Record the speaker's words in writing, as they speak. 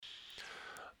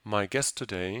My guest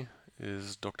today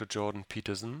is Dr. Jordan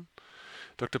Peterson.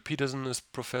 Dr. Peterson is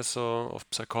professor of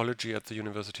psychology at the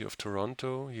University of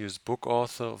Toronto. He is book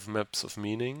author of Maps of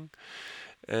Meaning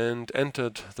and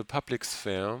entered the public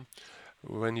sphere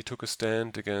when he took a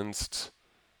stand against,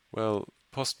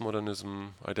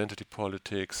 postmodernism, identity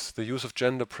politics, the use of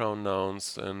gender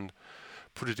pronouns, and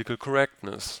political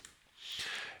correctness.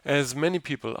 As many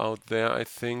people out there, I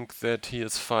think that he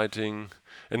is fighting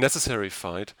a necessary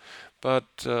fight.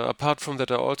 But apart from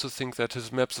that, I also think that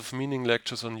his Maps of Meaning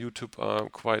lectures on YouTube are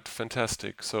quite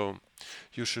fantastic. So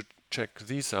you should check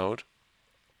these out.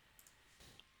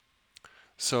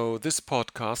 So this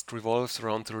podcast revolves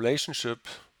around the relationship,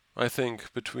 I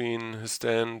think, between his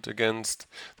stand against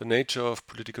the nature of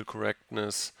political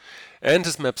correctness and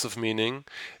his Maps of Meaning,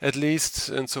 at least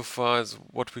insofar as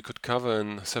what we could cover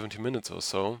in 70 minutes or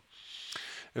so.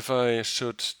 If I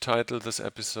should title this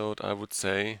episode, I would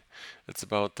say it's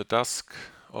about the dusk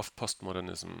of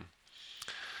postmodernism.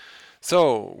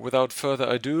 So, without further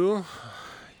ado,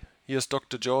 here's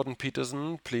Dr. Jordan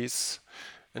Peterson. Please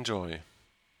enjoy.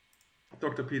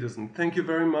 Dr. Peterson, thank you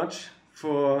very much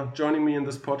for joining me in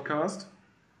this podcast.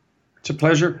 It's a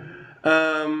pleasure.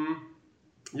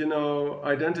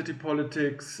 Identity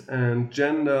politics and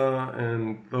gender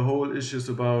and the whole issues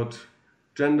about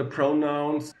gender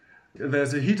pronouns.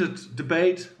 There's a heated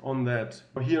debate on that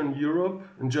here in Europe,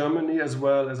 in Germany, as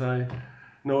well as I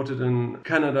noted in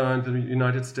Canada and the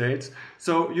United States.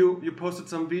 So you posted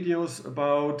some videos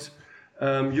about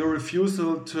your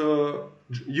refusal to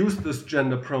use this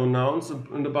gender pronouns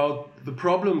and about the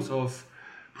problems of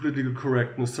political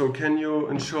correctness. So can you,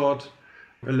 in short,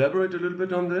 elaborate a little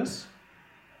bit on this?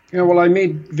 Yeah, well, I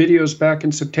made videos back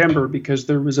in September because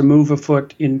there was a move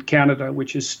afoot in Canada,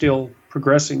 which is still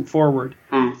progressing forward,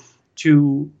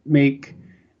 to make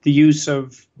the use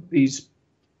of these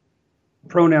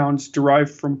pronouns derived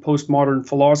from postmodern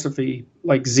philosophy,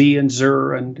 like sie and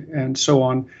zur and so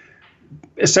on,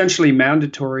 essentially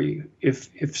mandatory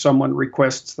if someone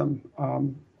requests them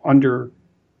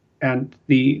and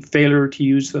the failure to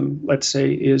use them, let's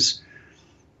say, is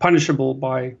punishable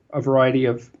by a variety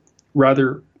of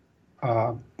rather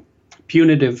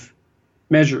punitive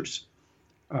measures,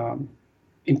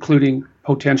 including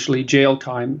potentially jail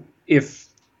time if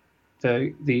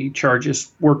the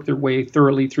charges work their way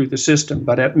thoroughly through the system,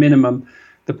 but at minimum,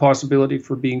 the possibility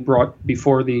for being brought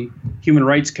before the human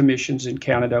rights commissions in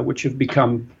Canada, which have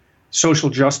become social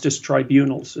justice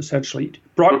tribunals, essentially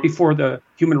brought before the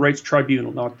Human Rights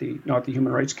Tribunal, not the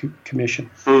Human Rights Commission.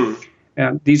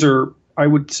 And these are, I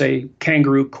would say,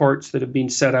 kangaroo courts that have been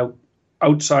set out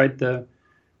outside the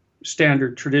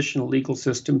standard traditional legal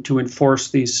system to enforce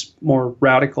these more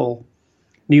radical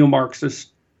neo-Marxist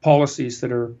policies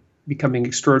that are becoming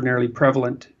extraordinarily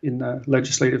prevalent in the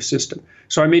legislative system.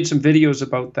 So I made some videos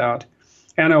about that,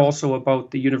 and also about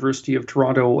the University of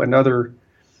Toronto and other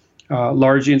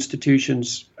large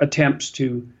institutions' attempts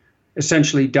to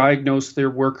essentially diagnose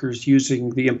their workers using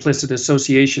the implicit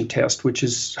association test, which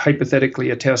is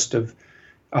hypothetically a test of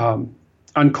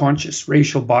unconscious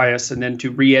racial bias, and then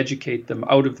to re-educate them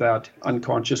out of that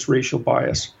unconscious racial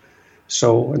bias.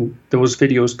 So, and those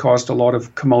videos caused a lot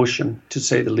of commotion, to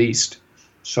say the least.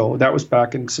 So that was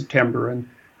back in September, and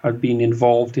I've been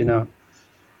involved in a,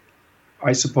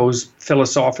 I suppose,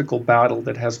 philosophical battle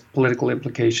that has political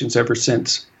implications ever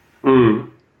since.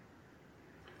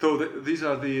 So these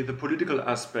are the political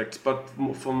aspects, but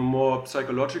from a more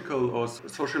psychological or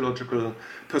sociological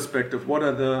perspective, what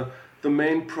are the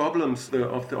main problems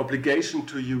of the obligation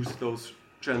to use those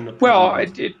gender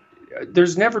pronouns? Well,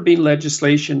 there's never been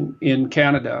legislation in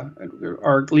Canada.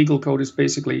 Our legal code is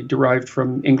basically derived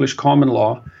from English common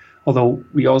law, although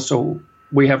we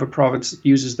have a province that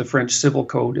uses the French civil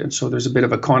code, and so there's a bit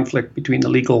of a conflict between the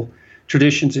legal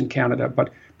traditions in Canada.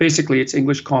 But basically, it's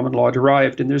English common law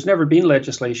derived, and there's never been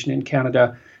legislation in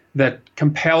Canada that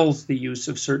compels the use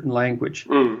of certain language.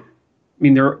 I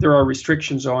mean, there are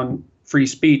restrictions on free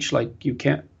speech, like you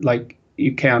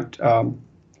can't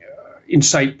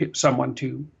incite someone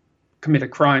to commit a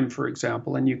crime, for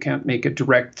example, and you can't make a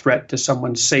direct threat to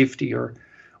someone's safety or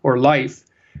life.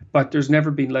 But there's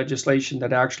never been legislation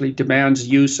that actually demands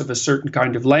use of a certain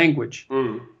kind of language.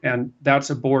 And that's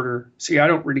a border. See, I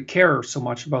don't really care so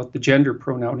much about the gender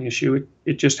pronoun issue.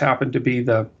 It just happened to be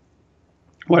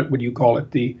what would you call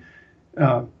it, the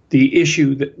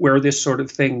issue that where this sort of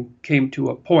thing came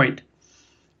to a point.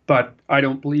 But I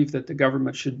don't believe that the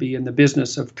government should be in the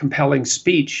business of compelling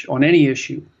speech on any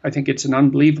issue. I think it's an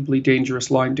unbelievably dangerous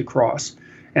line to cross.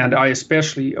 And I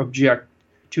especially object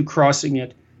to crossing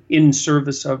it in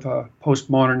service of a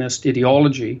postmodernist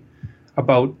ideology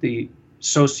about the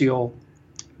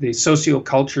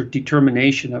socioculture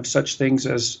determination of such things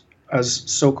as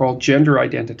so-called gender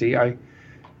identity. I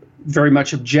very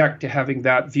much object to having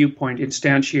that viewpoint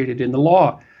instantiated in the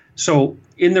law. So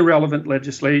in the relevant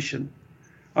legislation,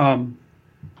 not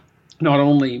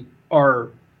only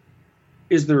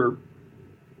is there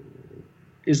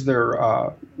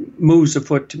moves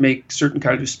afoot to make certain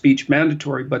kind of speech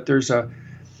mandatory, but there's a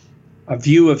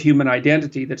view of human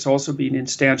identity that's also being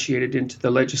instantiated into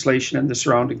the legislation and the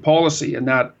surrounding policy, and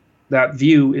that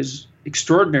view is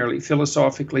extraordinarily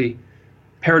philosophically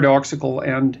paradoxical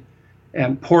and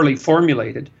poorly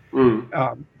formulated.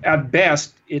 At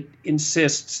best, it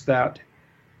insists that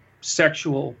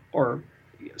sexual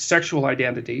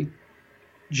identity,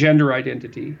 gender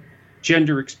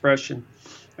expression,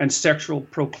 and sexual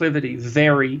proclivity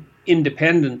vary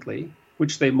independently,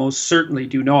 which they most certainly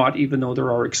do not, even though there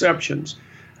are exceptions.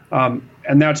 And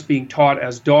that's being taught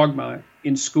as dogma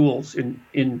in schools,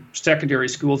 in secondary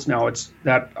schools now.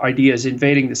 That idea is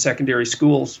invading the secondary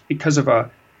schools because of a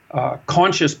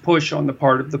conscious push on the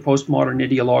part of the postmodern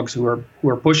ideologues who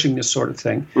are pushing this sort of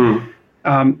thing.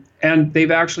 And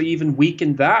they've actually even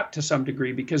weakened that to some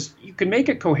degree, because you can make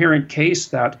a coherent case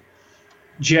that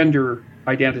gender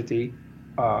identity,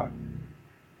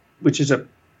 which is a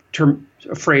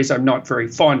phrase I'm not very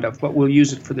fond of, but we'll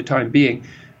use it for the time being.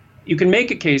 You can make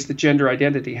a case that gender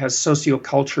identity has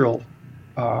sociocultural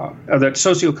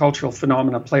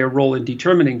phenomena play a role in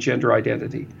determining gender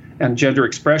identity and gender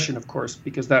expression, of course,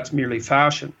 because that's merely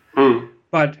fashion.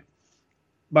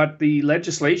 But the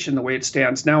legislation, the way it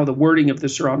stands now, the wording of the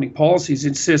surrounding policies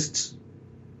insists,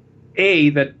 A,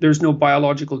 that there's no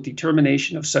biological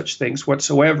determination of such things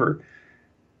whatsoever,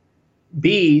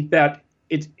 B, that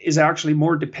it is actually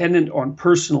more dependent on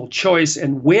personal choice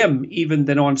and whim even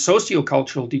than on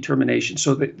sociocultural determination.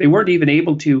 So that they weren't even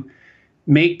able to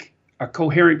make a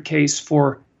coherent case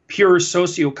for pure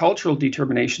sociocultural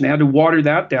determination. They had to water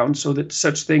that down so that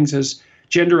such things as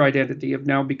gender identity have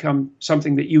now become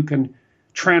something that you can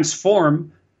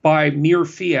transform by mere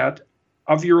fiat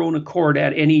of your own accord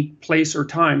at any place or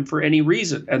time for any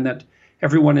reason, and that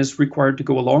everyone is required to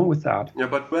go along with that. Yeah,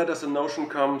 but where does the notion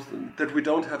come that we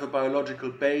don't have a biological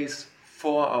base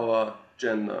for our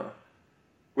gender?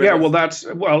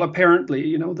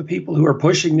 Apparently, the people who are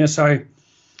pushing this, I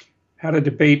had a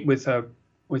debate with a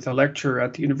lecturer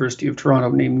at the University of Toronto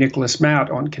named Nicholas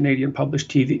Matt on Canadian Public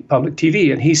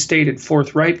TV, and he stated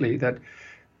forthrightly that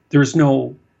there's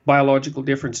no biological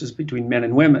differences between men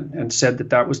and women, and said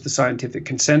that was the scientific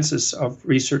consensus of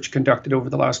research conducted over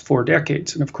the last 4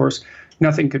 decades. And of course,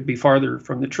 nothing could be farther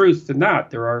from the truth than that.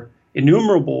 There are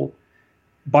innumerable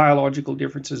biological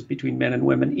differences between men and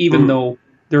women, even though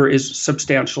there is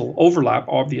substantial overlap,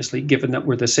 obviously, given that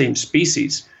we're the same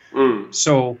species.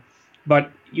 So,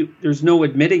 but there's no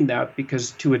admitting that,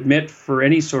 because to admit for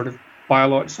any sort of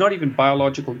it's not even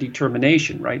biological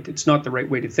determination, right? It's not the right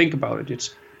way to think about it.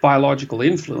 It's biological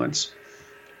influence.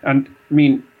 And I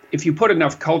mean, if you put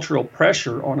enough cultural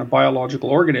pressure on a biological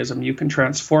organism, you can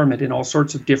transform it in all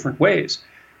sorts of different ways,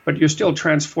 but you're still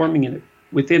transforming it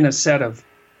within a set of,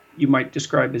 you might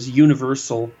describe as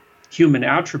universal human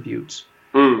attributes.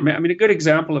 I mean, a good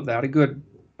example of that, a good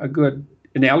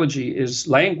analogy is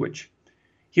language.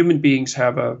 Human beings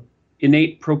have a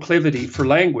innate proclivity for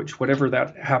language, whatever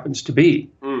that happens to be.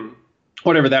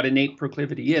 Whatever that innate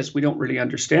proclivity is, we don't really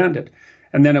understand it.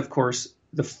 And then, of course,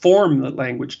 the form that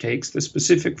language takes, the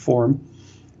specific form,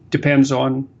 depends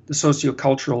on the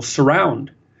sociocultural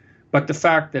surround. But the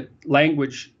fact that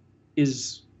language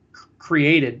is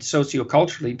created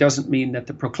socioculturally doesn't mean that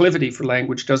the proclivity for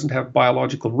language doesn't have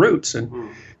biological roots. And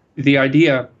the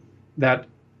idea that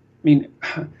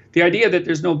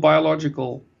there's no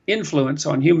biological influence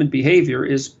on human behavior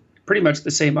is pretty much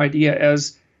the same idea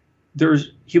as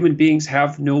human beings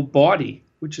have no body,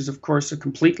 which is, of course, a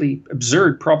completely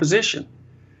absurd proposition.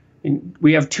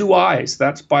 We have 2 eyes.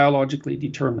 That's biologically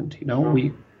determined.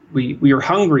 We are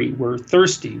hungry. We're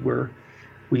thirsty.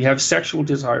 We have sexual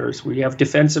desires. We have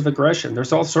defensive aggression.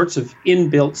 There's all sorts of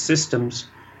inbuilt systems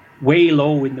way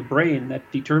low in the brain that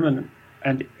determine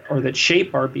or that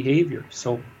shape our behavior.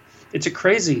 So it's a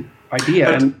crazy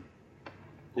idea.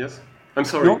 Yes. I'm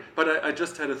sorry, no? But I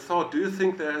just had a thought. Do you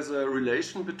think there is a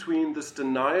relation between this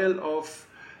denial of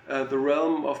the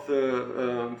realm of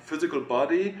the physical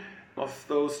body, of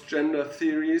those gender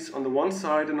theories on the one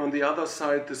side, and on the other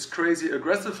side, this crazy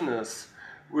aggressiveness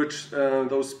which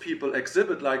those people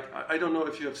exhibit? Like, I don't know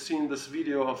if you have seen this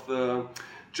video of the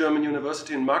German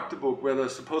university in Magdeburg, where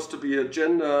there's supposed to be a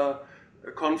gender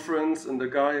conference, and the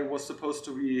guy was supposed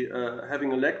to be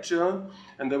having a lecture,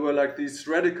 and there were like these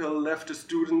radical leftist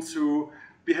students who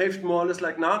behaved more or less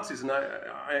like Nazis. And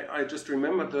I just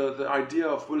remember the idea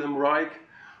of Wilhelm Reich,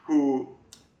 who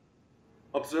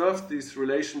observed this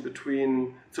relation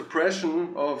between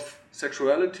suppression of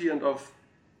sexuality and of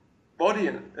body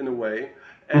in a way,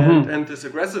 and this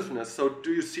aggressiveness. So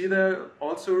do you see there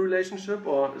also a relationship,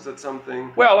 or is that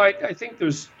something? Well, I think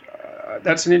there's,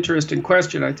 that's an interesting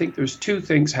question. I think there's two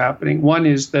things happening. One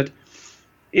is that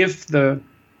if the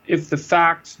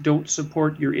facts don't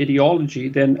support your ideology,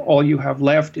 then all you have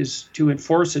left is to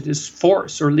enforce it is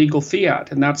force or legal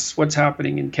fiat. And that's what's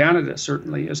happening in Canada,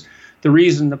 certainly, is the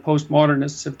reason the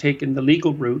postmodernists have taken the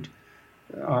legal route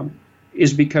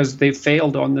is because they've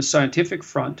failed on the scientific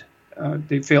front.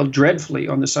 They failed dreadfully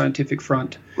on the scientific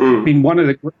front. I mean, one of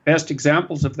the best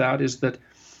examples of that is that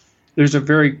there's a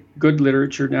very good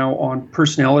literature now on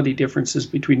personality differences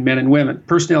between men and women,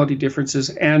 personality differences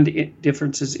and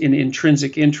differences in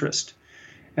intrinsic interest.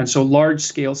 And so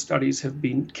large-scale studies have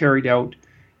been carried out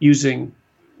using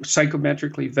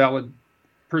psychometrically valid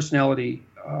personality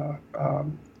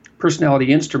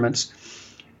instruments.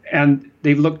 And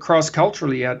they've looked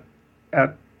cross-culturally at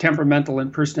temperamental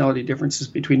and personality differences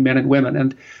between men and women.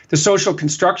 And the social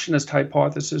constructionist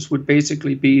hypothesis would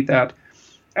basically be that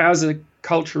as a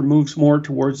culture moves more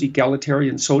towards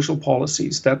egalitarian social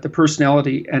policies, that the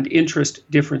personality and interest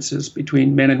differences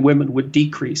between men and women would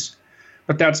decrease.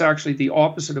 But that's actually the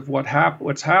opposite of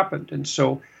what's happened. And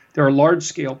so there are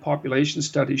large-scale population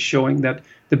studies showing that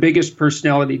the biggest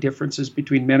personality differences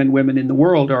between men and women in the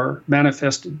world are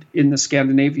manifested in the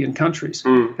Scandinavian countries.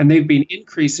 And they've been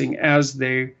increasing as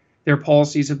their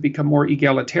policies have become more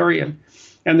egalitarian.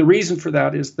 And the reason for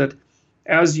that is that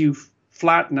as you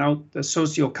flatten out the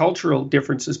socio-cultural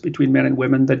differences between men and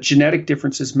women, the genetic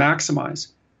differences maximize.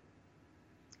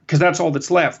 Because that's all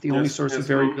that's left. The only source of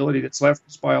variability that's left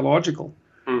is biological.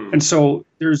 And so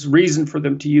there's reason for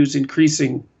them to use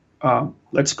increasing,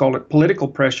 let's call it political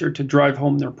pressure, to drive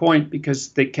home their point, because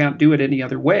they can't do it any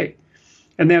other way.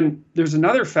 And then there's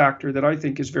another factor that I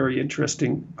think is very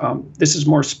interesting. This is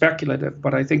more speculative,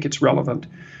 but I think it's relevant.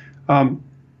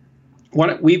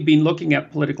 We've been looking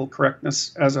at political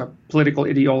correctness as a political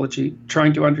ideology,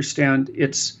 trying to understand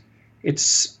its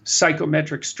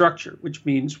psychometric structure, which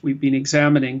means we've been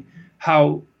examining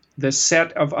how the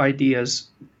set of ideas,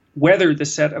 whether the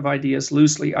set of ideas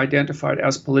loosely identified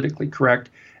as politically correct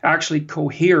actually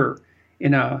cohere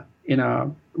in a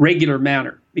regular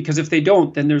manner. Because if they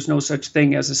don't, then there's no such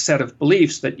thing as a set of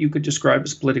beliefs that you could describe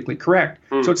as politically correct.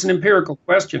 So it's an empirical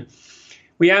question.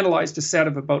 We analyzed a set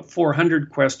of about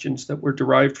 400 questions that were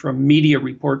derived from media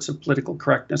reports of political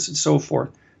correctness and so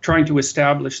forth, trying to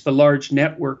establish the large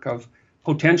network of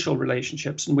potential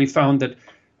relationships. And we found that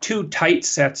two tight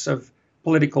sets of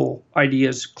political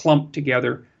ideas clumped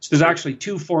together. So there's actually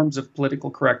two forms of political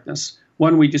correctness.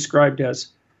 One we described as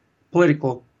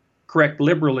political correct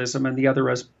liberalism, and the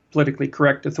other as politically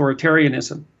correct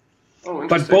authoritarianism.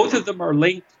 But both of them are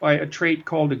linked by a trait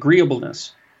called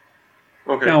agreeableness.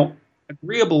 Now,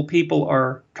 agreeable people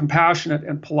are compassionate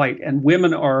and polite, and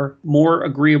women are more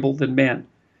agreeable than men.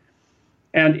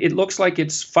 And it looks like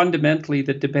it's fundamentally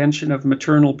the dimension of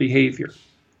maternal behavior.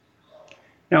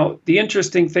 Now, the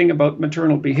interesting thing about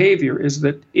maternal behavior is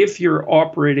that if you're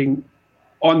operating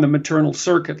on the maternal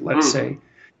circuit, let's say,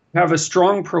 you have a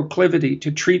strong proclivity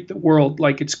to treat the world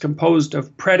like it's composed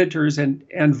of predators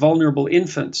and vulnerable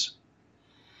infants.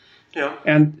 Yeah.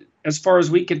 And as far as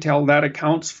we can tell, that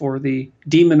accounts for the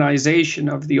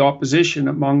demonization of the opposition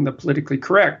among the politically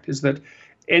correct, is that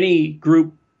any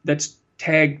group that's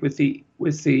tagged with the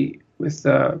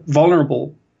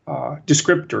vulnerable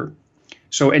descriptor,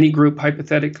 so any group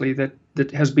hypothetically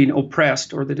that has been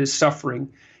oppressed or that is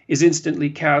suffering, is instantly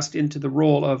cast into the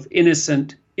role of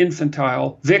innocent,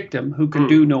 infantile victim who can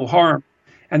do no harm.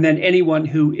 And then anyone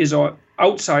who is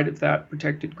outside of that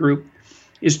protected group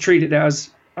is treated as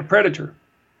a predator.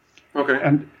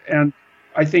 And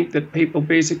I think that people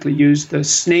basically use the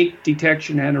snake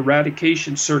detection and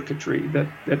eradication circuitry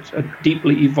that's a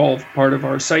deeply evolved part of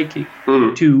our psyche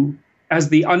as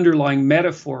the underlying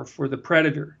metaphor for the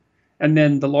predator. And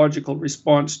then the logical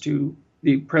response to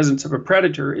the presence of a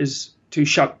predator is to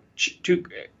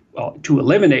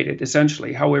eliminate it,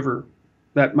 essentially, however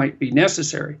that might be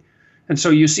necessary. And so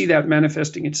you see that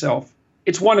manifesting itself.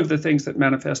 It's one of the things that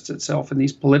manifests itself in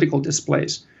these political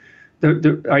displays.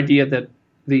 The idea that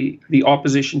the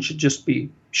opposition should just be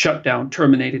shut down,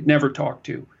 terminated, never talked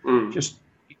to, just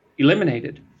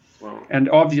eliminated. Wow. And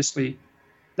obviously,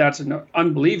 that's an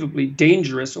unbelievably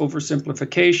dangerous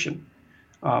oversimplification.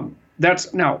 That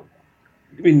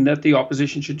the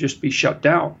opposition should just be shut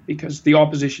down, because the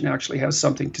opposition actually has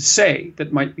something to say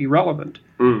that might be relevant,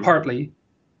 partly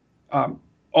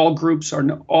all groups are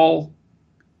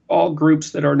all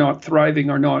groups that are not thriving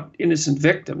are not innocent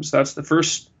victims. That's the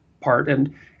first part.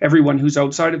 And everyone who's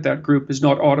outside of that group is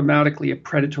not automatically a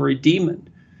predatory demon.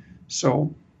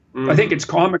 So I think it's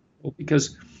comical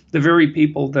because the very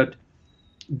people that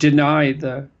deny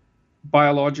the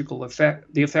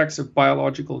effects of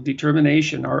biological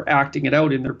determination are acting it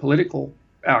out in their political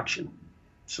action.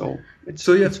 So it's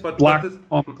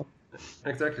comical.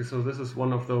 Exactly. So this is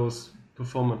one of those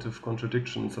performative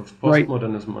contradictions of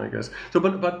postmodernism, right. I guess. So,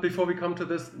 but before we come to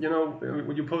this,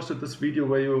 you posted this video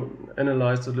where you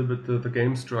analyzed a little bit the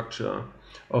game structure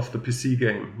of the PC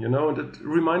game, and it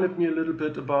reminded me a little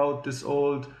bit about this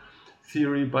old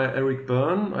theory by Eric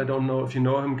Berne. I don't know if you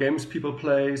know him, Games People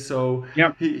Play. So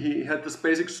yep. he had this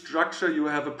basic structure. You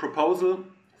have a proposal,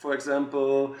 for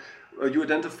example, you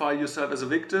identify yourself as a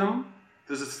victim.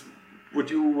 This is what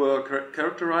you were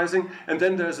characterizing. And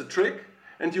then there's a trick,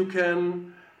 and you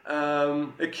can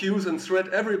accuse and threat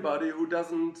everybody who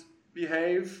doesn't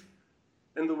behave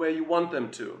in the way you want them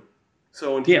to.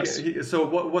 So, yes. So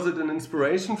what was it an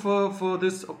inspiration for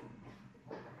this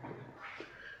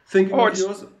thinking of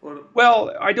yours?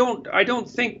 Well, I don't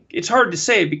think, it's hard to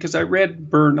say because I read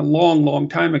Berne a long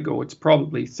time ago. It's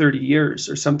probably 30 years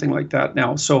or something like that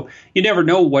now. So you never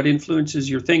know what influences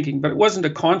your thinking, but it wasn't a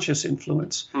conscious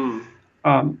influence.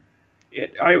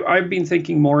 I've been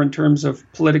thinking more in terms of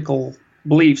political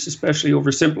beliefs, especially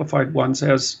oversimplified ones,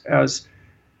 as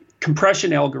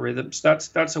compression algorithms.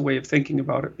 That's a way of thinking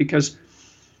about it, because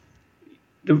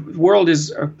the world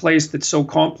is a place that's so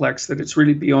complex that it's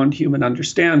really beyond human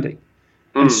understanding.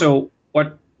 And so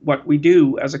what we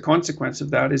do as a consequence of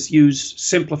that is use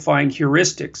simplifying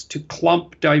heuristics to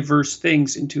clump diverse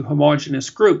things into homogeneous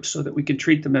groups so that we can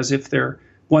treat them as if they're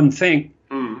one thing.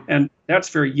 And that's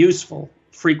very useful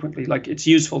frequently. Like, it's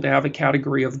useful to have a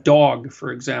category of dog,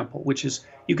 for example, which is,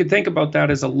 you could think about that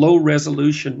as a low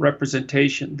resolution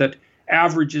representation that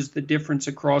averages the difference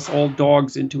across all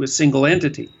dogs into a single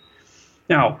entity.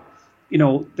 Now,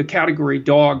 the category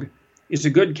dog is a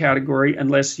good category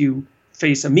unless you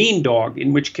face a mean dog,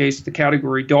 in which case the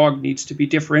category dog needs to be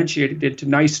differentiated into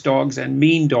nice dogs and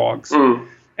mean dogs.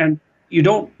 And you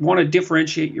don't want to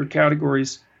differentiate your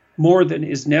categories more than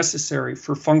is necessary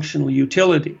for functional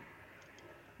utility.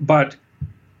 But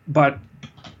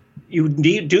you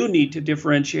do need to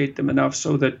differentiate them enough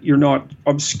so that you're not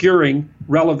obscuring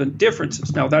relevant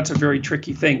differences. Now, that's a very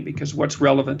tricky thing, because what's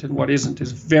relevant and what isn't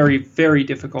is very, very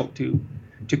difficult to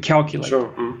calculate.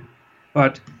 Sure.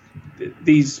 But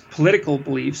these political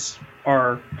beliefs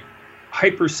are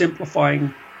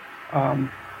hypersimplifying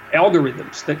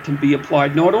algorithms that can be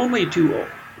applied not only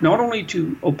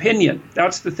to opinion.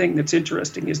 That's the thing that's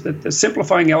interesting, is that the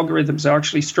simplifying algorithms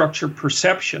actually structure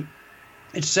perception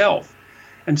itself.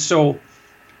 And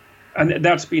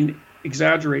that's been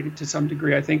exaggerated to some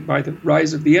degree, I think, by the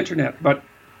rise of the internet. But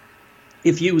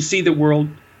if you see the world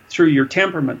through your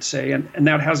temperament, say, and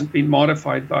that hasn't been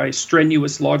modified by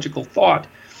strenuous logical thought,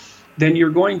 then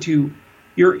you're going to,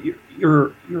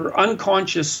 your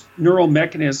unconscious neural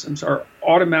mechanisms are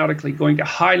automatically going to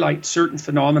highlight certain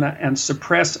phenomena and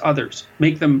suppress others,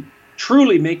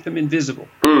 truly make them invisible.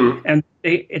 And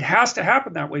it has to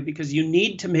happen that way because you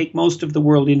need to make most of the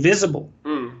world invisible,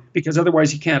 because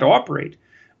otherwise you can't operate.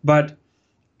 But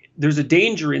there's a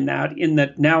danger in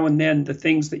that now and then the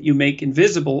things that you make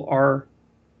invisible are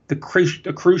the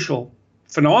crucial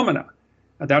phenomena.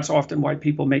 That's often why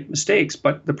people make mistakes.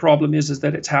 But the problem is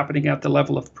that it's happening at the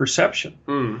level of perception.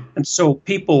 And so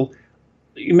people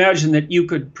imagine that you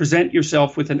could present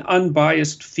yourself with an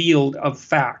unbiased field of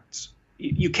facts.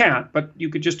 You can't, but you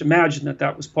could just imagine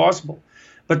that was possible.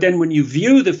 But then when you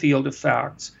view the field of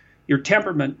facts, your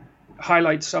temperament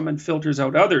highlights some and filters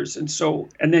out others.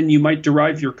 And then you might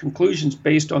derive your conclusions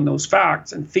based on those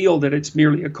facts and feel that it's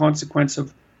merely a consequence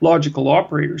of logical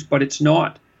operators, but it's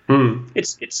not.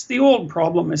 It's the old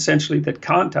problem, essentially, that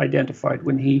Kant identified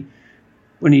when he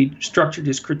structured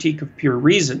his critique of pure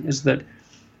reason, is that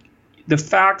the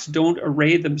facts don't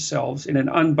array themselves in an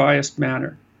unbiased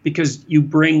manner because you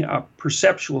bring a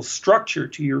perceptual structure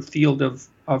to your field of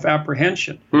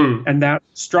apprehension. And that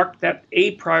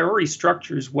a priori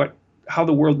structure is how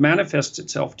the world manifests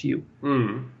itself to you.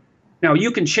 Now,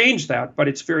 you can change that, but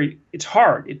it's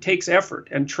hard. It takes effort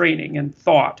and training and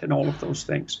thought and all of those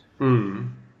things.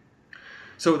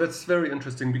 So that's very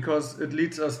interesting, because it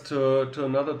leads us to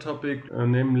another topic,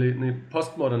 namely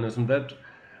postmodernism.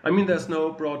 There's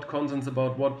no broad consensus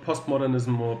about what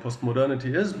postmodernism or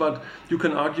postmodernity is, but you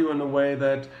can argue in a way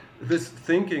that this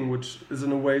thinking, which is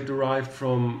in a way derived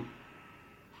from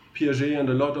Piaget and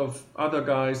a lot of other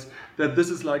guys, that this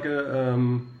is like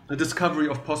a a discovery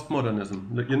of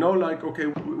postmodernism. Like, okay,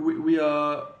 we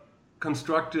are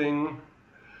constructing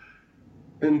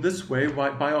in this way,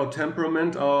 by our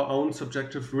temperament, our own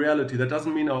subjective reality. That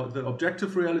doesn't mean the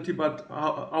objective reality, but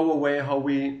our way, how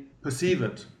we perceive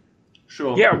it.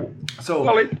 Sure. Yeah. So.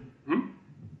 Well,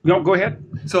 no, go ahead.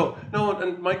 So no,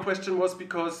 and my question was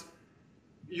because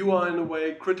you are in a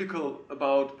way critical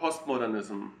about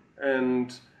postmodernism,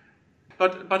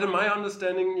 but in my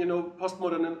understanding,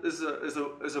 postmodernism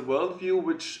is a worldview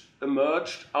which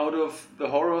emerged out of the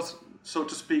horrors, so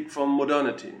to speak, from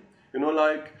modernity.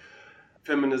 Like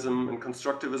feminism and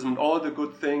constructivism and all the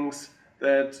good things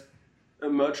that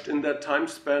emerged in that time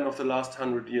span of the last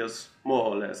 100 years, more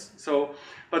or less. So,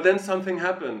 but then something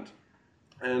happened.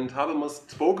 And Habermas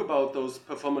spoke about those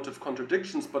performative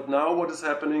contradictions, but now what is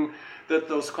happening, that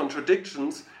those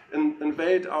contradictions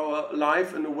invade our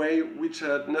life in a way which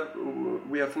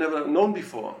we have never known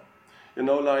before.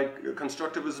 Like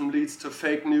constructivism leads to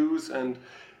fake news and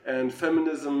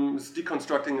feminism is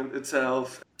deconstructing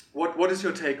itself. What is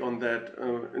your take on that?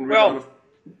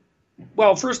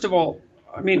 Well, first of all,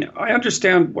 I mean, I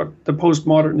understand what the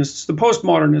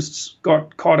postmodernists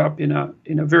got caught up in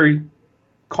a very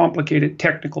complicated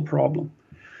technical problem.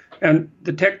 And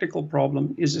the technical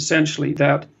problem is essentially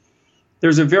that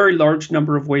there's a very large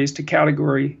number of ways to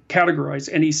categorize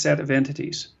any set of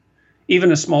entities,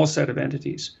 even a small set of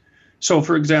entities. So,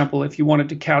 for example, if you wanted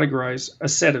to categorize a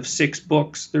set of 6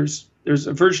 books, there's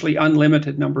a virtually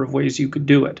unlimited number of ways you could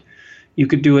do it. You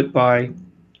could do it by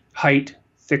height,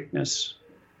 thickness,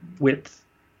 width,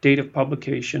 date of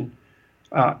publication,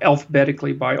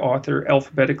 alphabetically by author,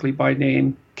 alphabetically by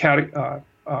name,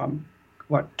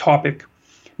 topic,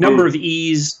 number of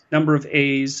E's, number of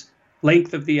A's,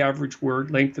 length of the average word,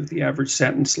 length of the average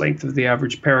sentence, length of the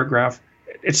average paragraph,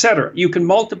 etc. You can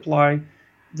multiply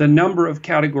the number of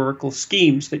categorical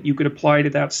schemes that you could apply to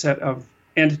that set of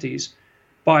entities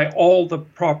by all the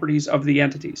properties of the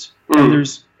entities. And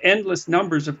there's endless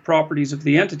numbers of properties of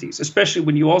the entities, especially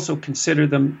when you also consider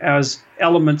them as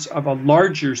elements of a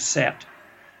larger set,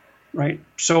 right?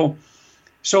 So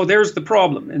there's the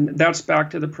problem, and that's back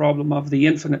to the problem of the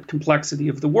infinite complexity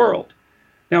of the world.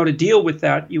 Now, to deal with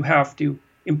that, you have to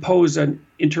impose an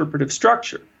interpretive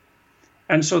structure.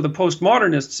 And so the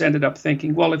postmodernists ended up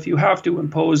thinking, well, if you have to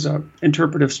impose an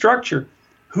interpretive structure,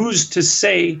 who's to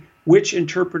say which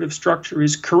interpretive structure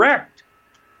is correct?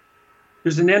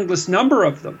 There's an endless number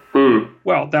of them.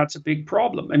 Well, that's a big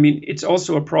problem. I mean, it's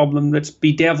also a problem that's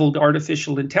bedeviled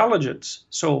artificial intelligence.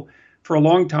 So for a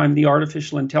long time, the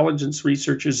artificial intelligence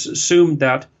researchers assumed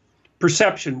that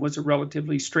perception was a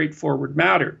relatively straightforward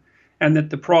matter, and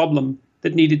that the problem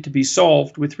that needed to be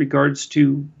solved with regards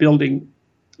to building,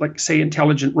 like, say,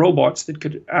 intelligent robots that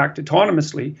could act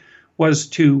autonomously was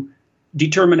to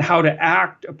determine how to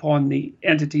act upon the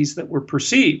entities that were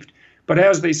perceived. But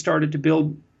as they started to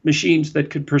build machines that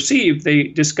could perceive, they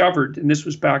discovered, and this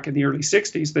was back in the early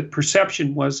 60s, that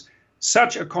perception was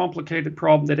such a complicated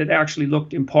problem that it actually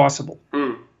looked impossible.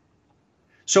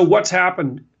 So what's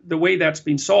happened, the way that's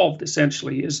been solved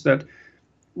essentially, is that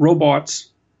robots,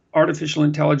 artificial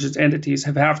intelligence entities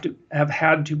have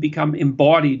had to become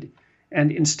embodied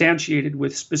and instantiated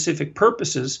with specific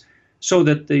purposes so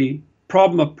that the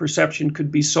problem of perception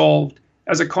could be solved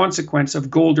as a consequence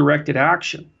of goal-directed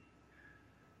action.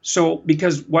 So,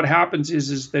 because what happens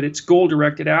is that it's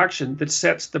goal-directed action that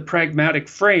sets the pragmatic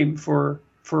frame for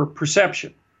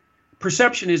perception.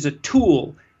 Perception is a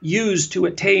tool used to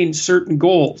attain certain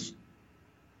goals.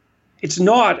 It's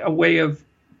not a way of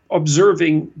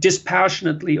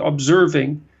dispassionately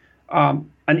observing an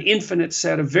infinite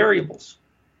set of variables.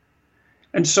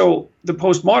 And so the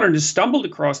postmodernists stumbled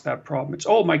across that problem. It's,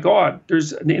 oh my God,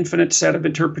 there's an infinite set of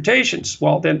interpretations.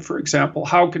 Well, then, for example,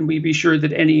 how can we be sure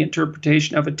that any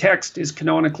interpretation of a text is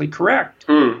canonically correct?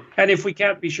 And if we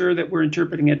can't be sure that we're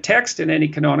interpreting a text in any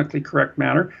canonically correct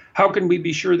manner, how can we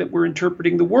be sure that we're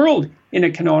interpreting the world in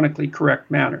a canonically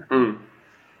correct manner?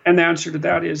 And the answer to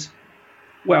that is,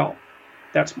 well,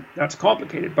 that's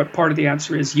complicated, but part of the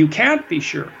answer is you can't be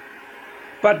sure.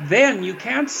 But then you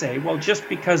can't say, well, just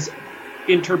because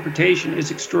interpretation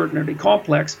is extraordinarily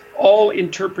complex, all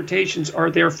interpretations are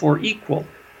therefore equal,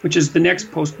 which is the next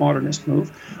postmodernist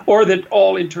move, or that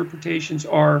all interpretations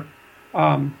are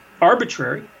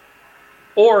arbitrary,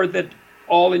 or that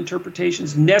all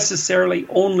interpretations necessarily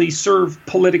only serve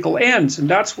political ends. And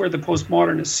that's where the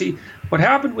postmodernists see what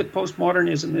happened with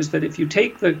postmodernism is that if you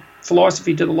take the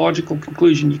philosophy to the logical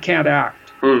conclusion, you can't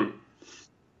act.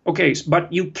 Okay,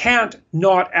 but you can't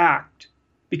not act,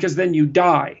 because then you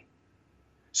die.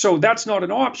 So that's not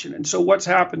an option. And so what's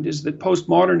happened is that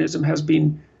postmodernism has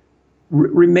been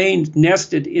remained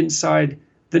nested inside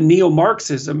the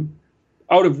neo-Marxism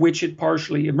out of which it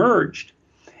partially emerged.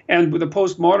 And the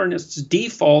postmodernists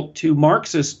default to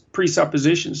Marxist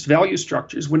presuppositions, value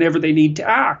structures, whenever they need to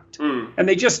act. And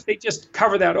they just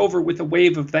cover that over with a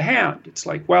wave of the hand. It's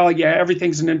like, well, yeah,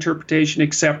 everything's an interpretation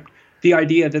except the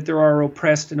idea that there are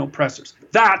oppressed and oppressors.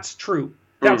 That's true.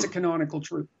 That's a canonical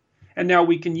truth. And now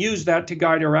we can use that to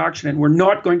guide our action. And we're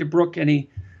not going to brook any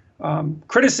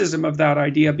criticism of that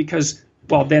idea because,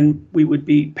 well, then we would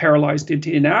be paralyzed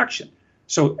into inaction.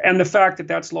 So, and the fact that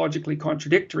that's logically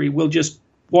contradictory will just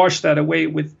wash that away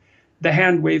with the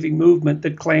hand-waving movement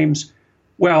that claims,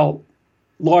 well,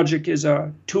 logic is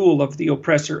a tool of the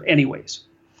oppressor anyways.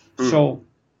 So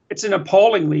it's an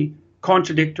appallingly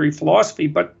contradictory philosophy,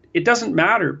 but it doesn't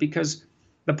matter because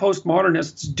the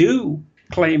postmodernists do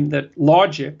claim that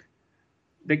logic,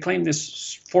 they claim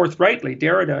this forthrightly,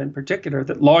 Derrida in particular,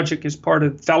 that logic is part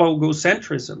of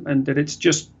phallogocentrism and that it's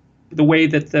just the way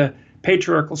that the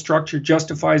patriarchal structure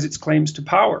justifies its claims to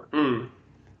power.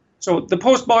 So the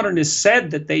postmodernists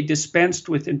said that they dispensed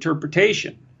with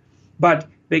interpretation, but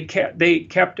they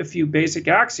kept a few basic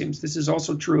axioms. This is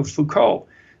also true of Foucault.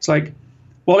 It's like,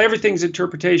 well, everything's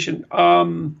interpretation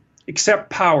except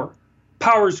power.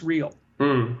 Power's real.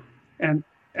 And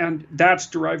that's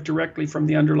derived directly from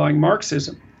the underlying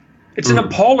Marxism. It's an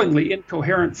appallingly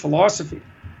incoherent philosophy,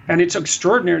 and it's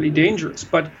extraordinarily dangerous.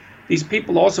 But these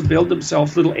people also build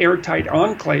themselves little airtight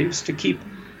enclaves to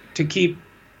keep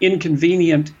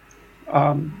inconvenient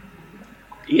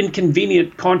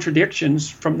contradictions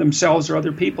from themselves or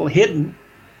other people hidden,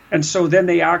 and so then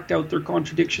they act out their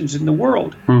contradictions in the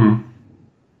world.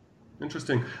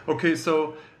 Interesting. Okay,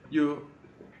 so you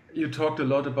talked a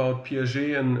lot about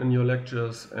Piaget in your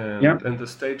lectures and the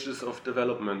stages of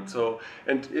development. So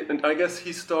and I guess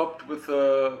he stopped with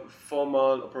a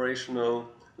formal operational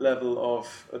level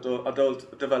of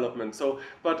adult development. So,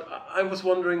 but I was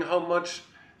wondering how much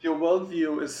your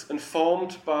worldview is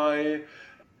informed by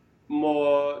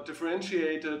more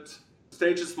differentiated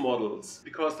stages models,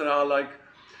 because there are like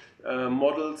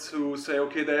models who say,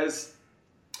 okay, there's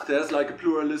like a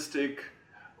pluralistic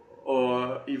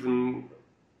or even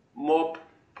more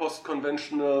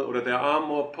post-conventional, or there are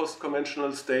more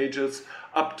post-conventional stages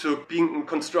up to being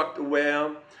construct aware,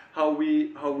 how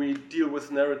we deal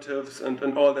with narratives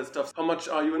and all that stuff. How much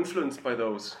are you influenced by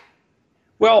those?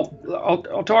 Well,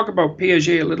 I'll talk about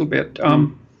Piaget a little bit.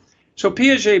 So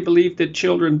Piaget believed that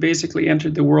children basically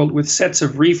entered the world with sets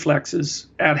of reflexes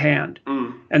at hand,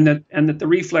 and that the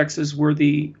reflexes were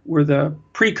the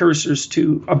precursors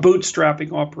to a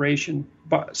bootstrapping operation.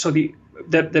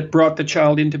 That brought the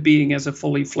child into being as a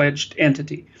fully fledged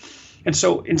entity. And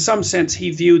so, in some sense,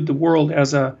 he viewed the world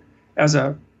as a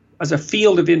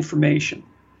field of information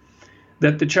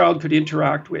that the child could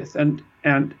interact with and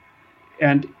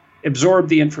absorb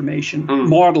the information,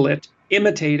 model it,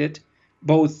 imitate it,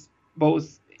 both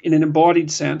in an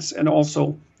embodied sense and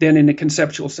also then in a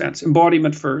conceptual sense.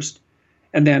 Embodiment first,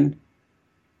 and then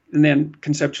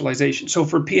conceptualization. So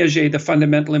for Piaget, the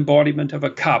fundamental embodiment of a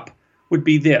cup would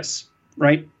be this,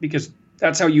 right? Because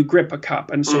that's how you grip a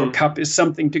cup. And so a cup is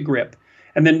something to grip.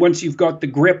 And then once you've got the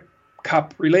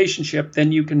grip-cup relationship,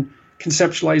 then you can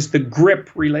conceptualize the grip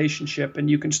relationship and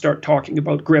you can start talking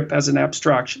about grip as an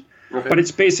abstraction. Okay. But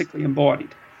it's basically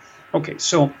embodied. Okay,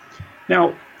 so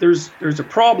now there's a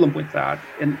problem with that.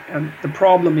 And the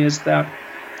problem is that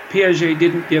Piaget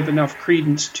didn't give enough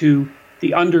credence to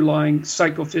the underlying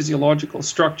psychophysiological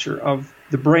structure of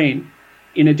the brain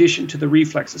in addition to the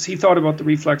reflexes. He thought about the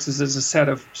reflexes as a set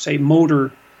of, say,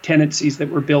 motor tendencies that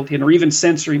were built in, or even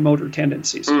sensory motor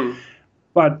tendencies.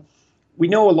 But we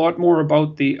know a lot more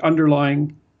about the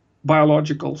underlying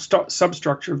biological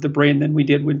substructure of the brain than we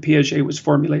did when Piaget was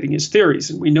formulating his theories.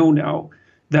 And we know now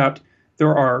that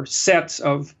there are sets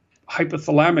of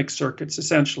hypothalamic circuits,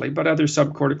 essentially, but other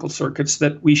subcortical circuits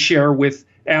that we share with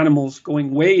animals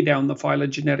going way down the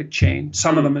phylogenetic chain,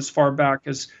 some of them as far back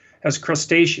as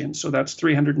crustaceans, so that's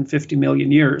 350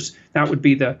 million years. That would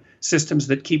be the systems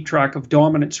that keep track of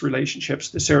dominance relationships,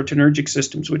 the serotonergic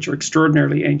systems, which are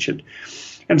extraordinarily ancient.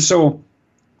 And so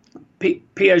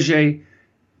Piaget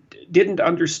didn't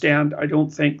understand, I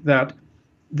don't think, that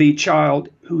the child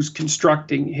who's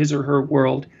constructing his or her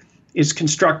world is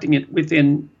constructing it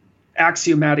within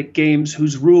axiomatic games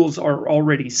whose rules are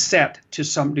already set to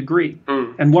some degree.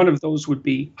 And one of those would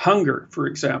be hunger, for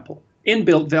example.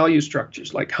 Inbuilt value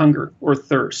structures like hunger or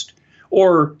thirst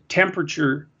or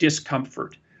temperature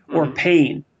discomfort or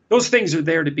pain. Those things are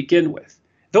there to begin with.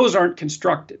 Those aren't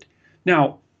constructed.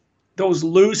 Now, those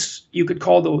loose, you could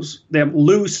call them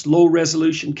loose, low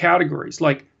resolution categories,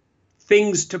 like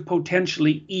things to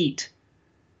potentially eat,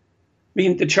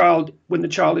 mean, when the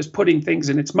child is putting things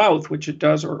in its mouth, which it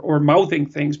does, or mouthing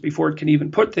things before it can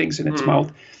even put things in its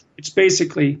mouth, it's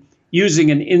basically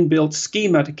using an inbuilt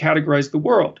schema to categorize the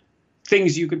world.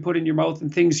 Things you can put in your mouth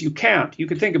and things you can't. You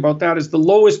can think about that as the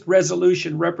lowest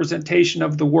resolution representation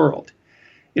of the world,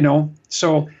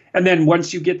 So, and then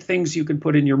once you get things you can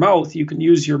put in your mouth, you can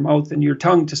use your mouth and your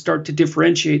tongue to start to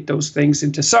differentiate those things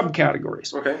into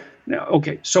subcategories.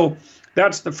 Okay. So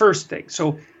that's the first thing.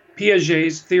 So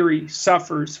Piaget's theory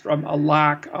suffers from a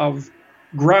lack of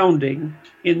grounding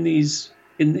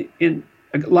in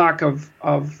a lack of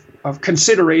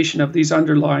consideration of these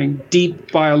underlying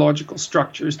deep biological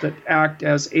structures that act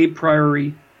as a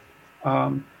priori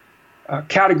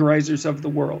categorizers of the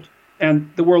world.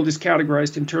 And the world is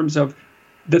categorized in terms of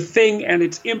the thing and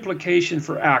its implication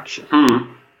for action.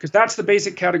 Because that's the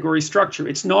basic category structure.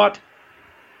 It's not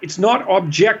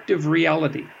objective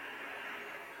reality.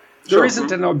 There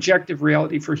isn't an objective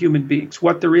reality for human beings.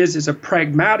 What there is a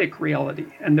pragmatic reality.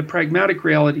 And the pragmatic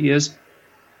reality is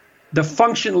the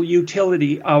functional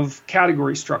utility of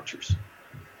category structures.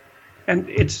 And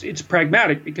it's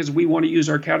pragmatic because we want to use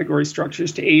our category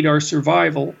structures to aid our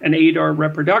survival and aid our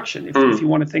reproduction. If you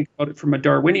want to think about it from a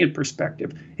Darwinian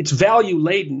perspective, it's value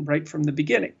laden right from the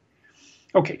beginning.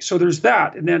 Okay, so there's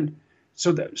that. And then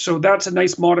so that's a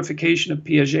nice modification of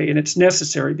Piaget, and it's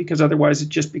necessary because otherwise it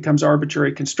just becomes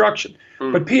arbitrary construction.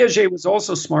 But Piaget was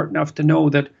also smart enough to know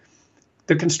that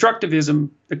the constructivism,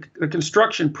 the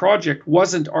construction project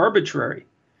wasn't arbitrary.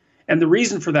 And the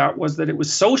reason for that was that it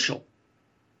was social.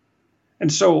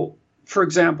 And so, for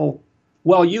example,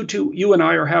 while you and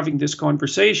I are having this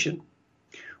conversation,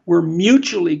 we're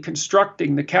mutually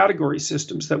constructing the category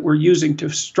systems that we're using to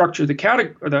structure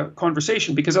the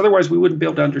conversation, because otherwise we wouldn't be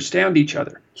able to understand each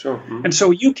other. And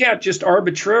so you can't just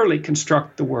arbitrarily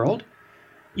construct the world.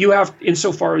 You have,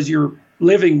 insofar as you're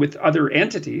living with other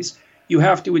entities, you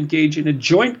have to engage in a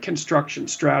joint construction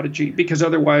strategy, because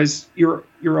otherwise you're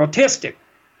autistic.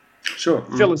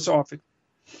 Philosophically.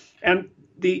 And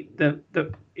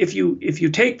if you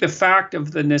take the fact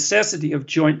of the necessity of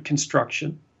joint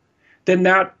construction, then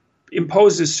that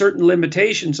imposes certain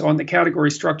limitations on the category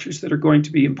structures that are going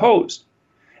to be imposed.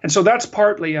 And so that's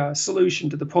partly a solution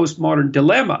to the postmodern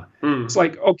dilemma. It's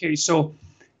like, okay, so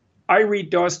I read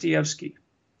Dostoevsky.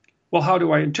 Well, how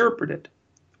do I interpret it?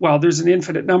 Well, there's an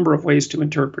infinite number of ways to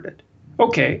interpret it.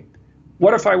 Okay,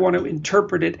 what if I want to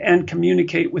interpret it and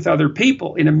communicate with other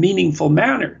people in a meaningful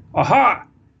manner? Aha!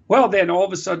 Well, then all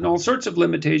of a sudden, all sorts of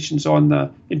limitations on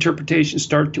the interpretation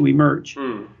start to emerge.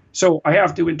 So I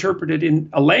have to interpret it in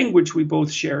a language we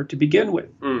both share to begin with.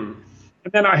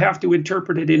 And then I have to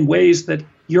interpret it in ways that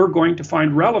you're going to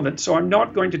find relevant. So I'm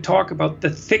not going to talk about the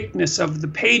thickness of the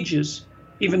pages,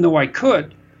 even though I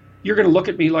could. You're going to look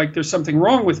at me like there's something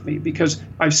wrong with me because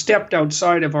I've stepped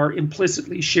outside of our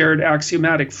implicitly shared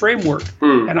axiomatic framework,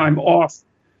 and I'm off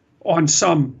on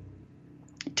some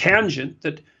tangent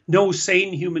that no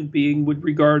sane human being would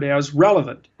regard as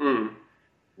relevant.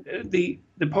 The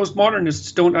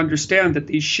postmodernists don't understand that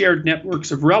these shared networks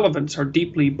of relevance are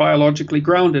deeply biologically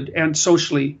grounded and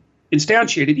socially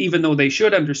instantiated, even though they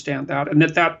should understand that, and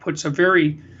that puts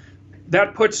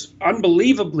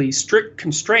unbelievably strict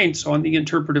constraints on the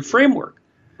interpretive framework.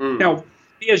 Now,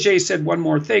 Piaget said one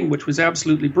more thing, which was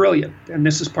absolutely brilliant, and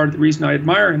this is part of the reason I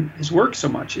admire his work so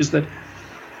much, is that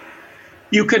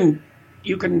you can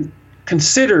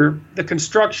consider the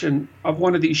construction of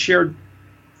one of these shared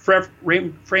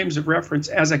frames of reference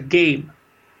as a game.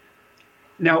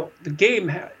 Now, the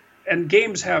game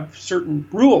games have certain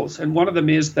rules, and one of them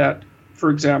is that,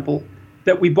 for example,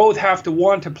 that we both have to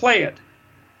want to play it.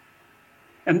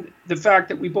 And the fact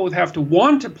that we both have to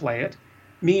want to play it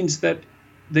means that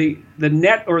the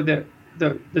net or the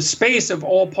space of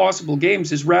all possible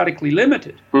games is radically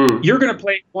limited. You're going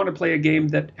to want to play a game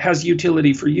that has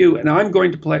utility for you, and I'm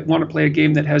going to want to play a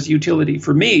game that has utility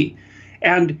for me.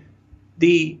 And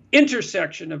the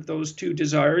intersection of those two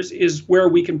desires is where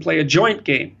we can play a joint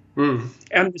game.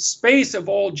 And the space of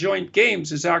all joint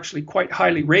games is actually quite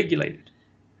highly regulated.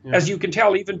 As you can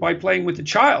tell, even by playing with a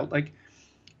child, like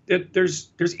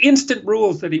there's instant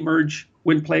rules that emerge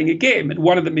when playing a game, and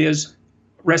one of them is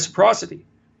reciprocity.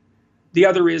 The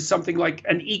other is something like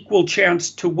an equal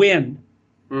chance to win.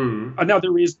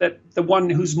 Another is that the one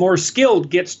who's more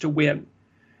skilled gets to win.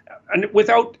 And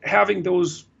without having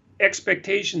those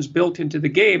expectations built into the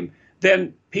game,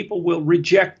 then people will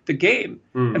reject the game.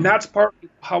 And that's partly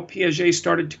how Piaget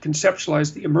started to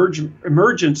conceptualize the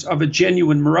emergence of a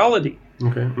genuine morality.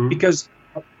 Because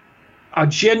a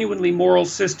genuinely moral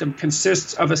system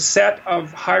consists of a set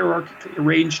of hierarchically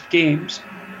arranged games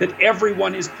that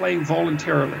everyone is playing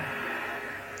voluntarily.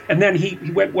 And then he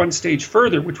went one stage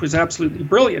further, which was absolutely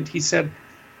brilliant. He said,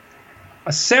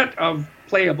 a set of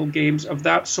playable games of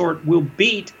that sort will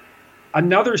beat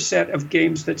another set of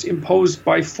games that's imposed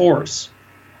by force.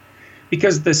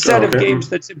 Because the set of games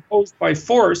that's imposed by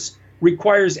force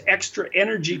requires extra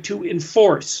energy to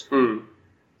enforce.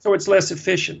 So it's less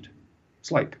efficient.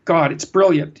 It's like, God, it's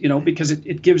brilliant, because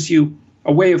it gives you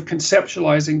a way of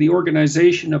conceptualizing the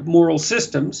organization of moral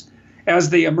systems as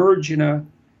they emerge in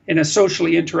a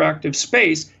socially interactive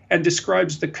space, and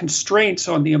describes the constraints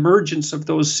on the emergence of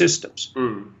those systems.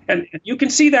 And you can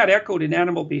see that echoed in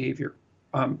animal behavior,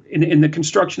 in the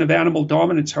construction of animal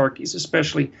dominance hierarchies,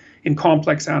 especially in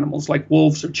complex animals like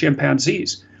wolves or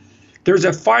chimpanzees. There's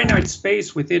a finite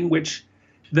space within which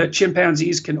the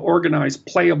chimpanzees can organize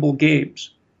playable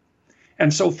games.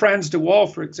 And so Frans de Waal,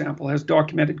 for example, has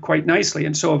documented quite nicely,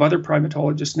 and so have other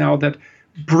primatologists now, that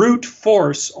brute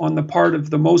force on the part of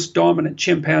the most dominant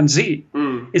chimpanzee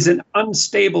is an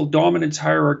unstable dominance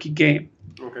hierarchy game.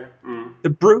 The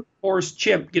brute force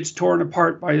chimp gets torn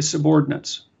apart by his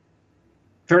subordinates.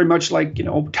 Very much like,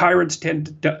 tyrants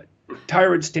tend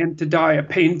to die a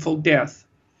painful death.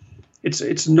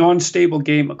 It's a non-stable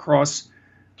game across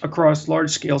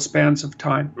large-scale spans of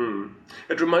time.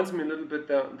 It reminds me a little bit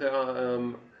that there are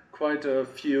quite a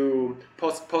few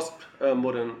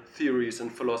post-modern theories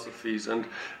and philosophies, and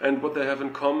what they have in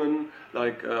common,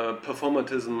 like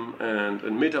performatism and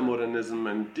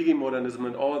metamodernism and digimodernism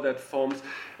and all that forms,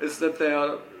 is that they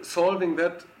are solving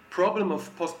that problem of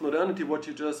postmodernity, what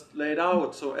you just laid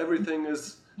out. So everything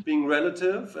is being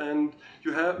relative, and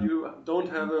you don't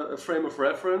have a frame of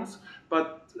reference.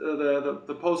 But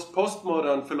the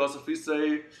postmodern philosophies,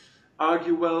 they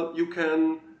argue, well, you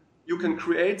can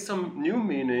create some new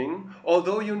meaning,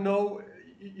 although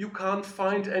you can't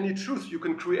find any truth. You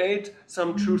can create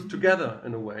some truth together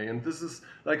in a way, and this is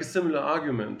like a similar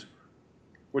argument.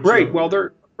 Right. Well,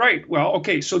 right. Well,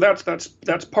 okay. So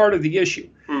that's part of the issue,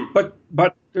 but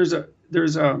there's a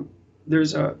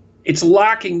it's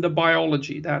lacking the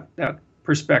biology, that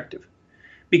perspective,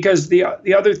 because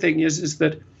the other thing is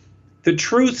that the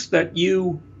truths that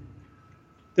you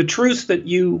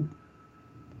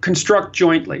construct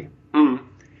jointly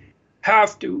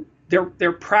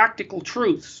they're practical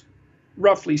truths,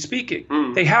 roughly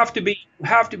speaking. They have to be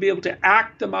able to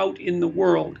act them out in the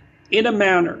world in a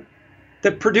manner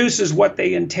that produces what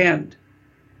they intend,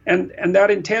 and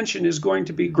that intention is going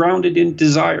to be grounded in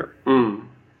desire.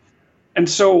 And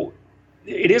so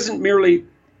it isn't merely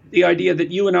the idea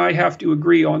that you and I have to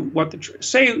agree on what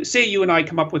say you and I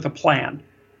come up with a plan.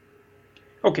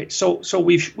 Okay, so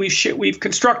we've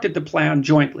constructed the plan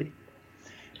jointly,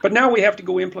 but now we have to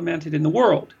go implement it in the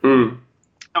world.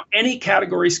 Now, any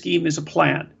category scheme is a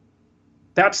plan.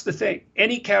 That's the thing.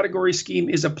 Any category scheme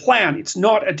is a plan. It's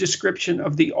not a description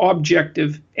of the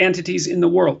objective entities in the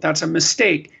world. That's a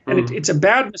mistake, and it's a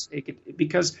bad mistake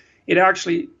because it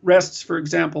actually rests, for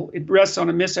example, on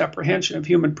a misapprehension of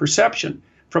human perception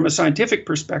from a scientific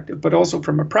perspective, but also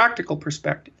from a practical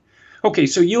perspective. Okay,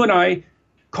 so you and I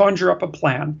conjure up a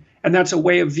plan, and that's a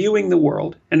way of viewing the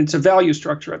world, and it's a value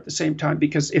structure at the same time,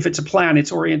 because if it's a plan,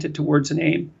 it's oriented towards an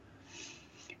aim.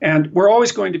 And we're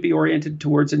always going to be oriented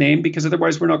towards an aim, because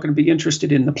otherwise we're not going to be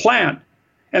interested in the plan.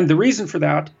 And the reason for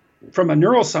that, from a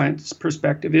neuroscience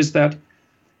perspective, is that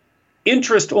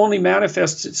interest only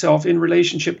manifests itself in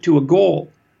relationship to a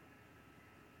goal,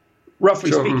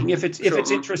 roughly speaking, if it's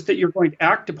interest that you're going to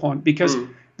act upon, because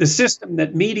the system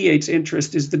that mediates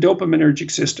interest is the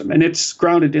dopaminergic system, and it's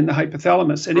grounded in the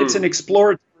hypothalamus, and it's an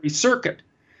exploratory circuit.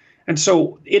 And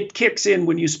so it kicks in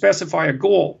when you specify a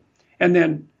goal, and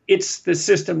then it's the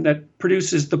system that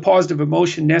produces the positive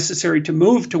emotion necessary to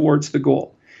move towards the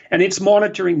goal. And it's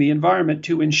monitoring the environment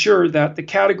to ensure that the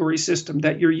category system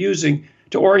that you're using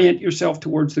to orient yourself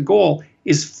towards the goal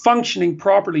is functioning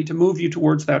properly to move you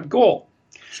towards that goal.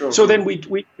 So then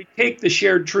we take the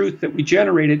shared truth that we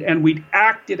generated and we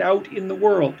act it out in the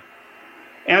world.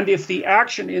 And if the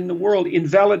action in the world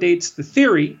invalidates the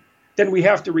theory, then we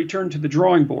have to return to the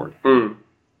drawing board.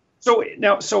 So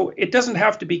it doesn't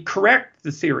have to be correct,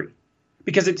 the theory,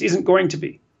 because it isn't going to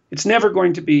be. It's never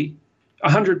going to be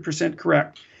 100%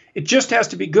 correct. It just has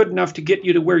to be good enough to get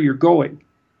you to where you're going.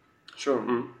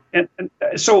 And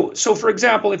so for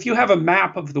example, if you have a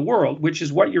map of the world, which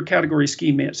is what your category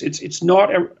scheme is, it's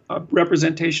not a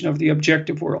representation of the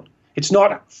objective world. It's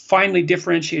not finely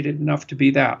differentiated enough to be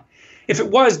that. If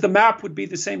it was, the map would be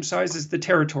the same size as the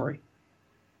territory.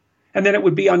 And then it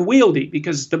would be unwieldy,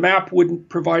 because the map wouldn't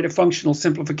provide a functional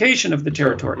simplification of the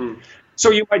territory.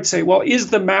 So you might say, well, is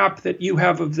the map that you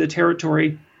have of the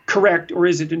territory correct, or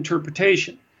is it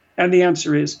interpretation? And the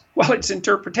answer is, well, it's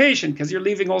interpretation, because you're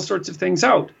leaving all sorts of things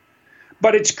out.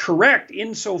 but it's correct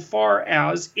insofar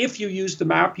as if you use the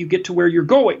map, you get to where you're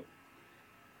going.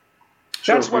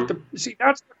 Sure. That's what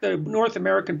the North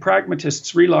American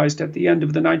pragmatists realized at the end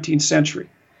of the 19th century.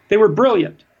 They were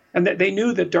brilliant, and that they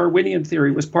knew that Darwinian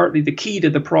theory was partly the key to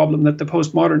the problem that the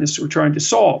postmodernists were trying to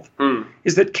solve,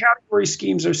 is that category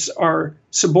schemes are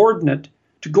subordinate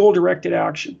to goal-directed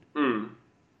action.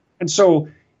 And so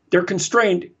they're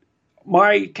constrained.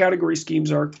 My category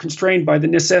schemes are constrained by the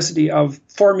necessity of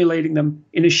formulating them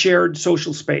in a shared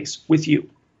social space with you.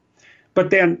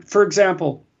 But then, for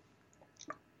example,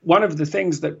 one of the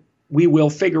things that we will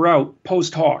figure out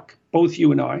post hoc, both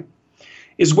you and I,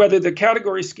 is whether the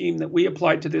category scheme that we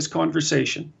applied to this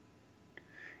conversation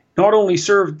not only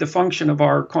served the function of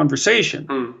our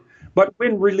conversation, but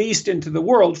when released into the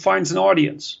world finds an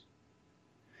audience.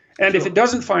 And if it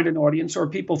doesn't find an audience, or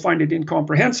people find it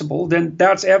incomprehensible, then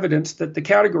that's evidence that the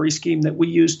category scheme that we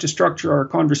used to structure our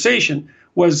conversation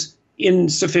was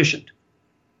insufficient.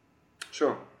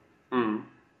 Sure. And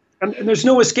there's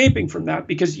no escaping from that,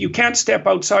 because you can't step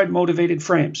outside motivated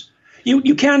frames.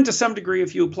 You can to some degree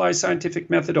if you apply scientific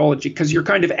methodology, because you're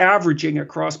kind of averaging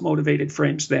across motivated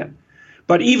frames then.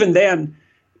 But even then,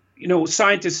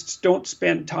 scientists don't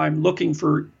spend time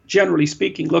generally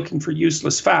speaking, looking for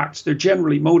useless facts. They're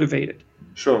generally motivated.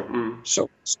 Sure. So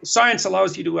science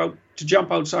allows you to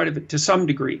jump outside of it to some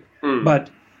degree. But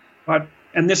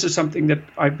and this is something that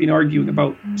I've been arguing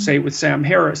about, say, with Sam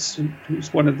Harris,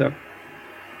 who's one of the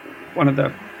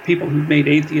people who've made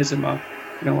atheism a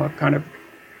kind of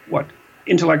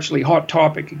intellectually hot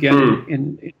topic again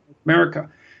in America.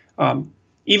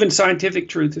 Even scientific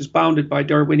truth is bounded by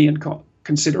Darwinian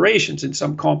considerations in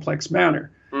some complex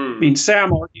manner. I mean,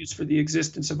 Sam argues for the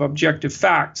existence of objective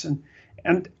facts,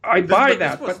 and I buy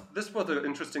that. This was an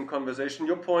interesting conversation.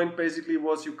 Your point basically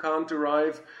was you can't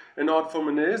derive an odd from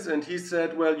an is, and he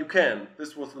said, well, you can.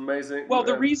 This was amazing. Well,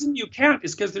 the reason you can't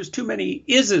is because there's too many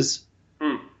ises.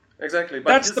 Exactly, but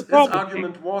that's the problem. His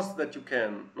argument was that you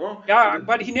can, no? Yeah,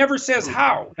 but he never says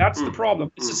how. That's the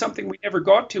problem. This is something we never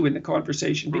got to in the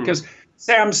conversation, because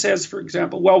Sam says, for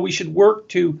example, well, we should work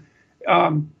to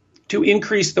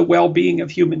increase the well-being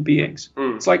of human beings.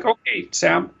 It's like, okay,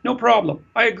 Sam, no problem.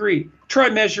 I agree. Try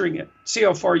measuring it. See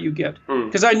how far you get.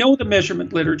 Because I know the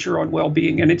measurement literature on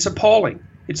well-being, and it's appalling.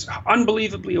 It's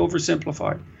unbelievably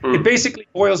oversimplified. It basically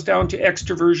boils down to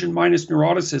extroversion minus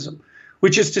neuroticism,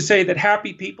 which is to say that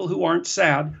happy people who aren't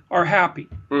sad are happy.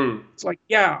 It's like,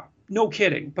 yeah, no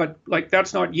kidding, but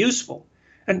that's not useful.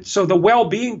 And so the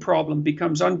well-being problem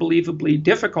becomes unbelievably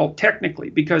difficult technically,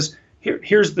 because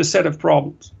here's the set of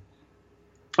problems.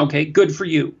 Okay, good for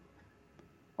you.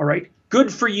 All right,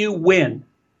 good for you when?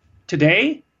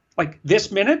 Today? Like this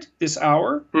minute, this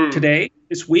hour, today,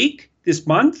 this week, this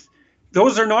month?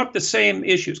 Those are not the same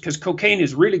issues, because cocaine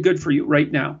is really good for you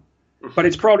right now. But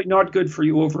it's probably not good for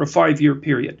you over a 5-year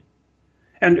period.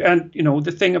 And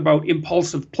the thing about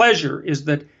impulsive pleasure is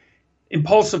that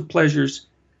impulsive pleasures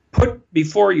put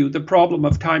before you the problem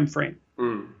of time frame.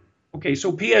 Okay,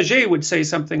 so Piaget would say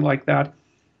something like that.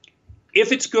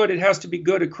 If it's good, it has to be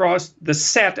good across the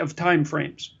set of time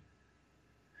frames.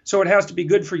 So it has to be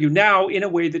good for you now in a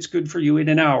way that's good for you in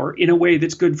an hour, in a way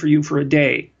that's good for you for a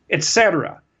day,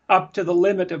 etc., up to the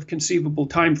limit of conceivable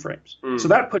timeframes. So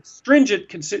that puts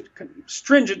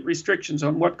stringent restrictions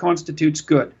on what constitutes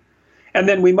good. And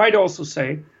then we might also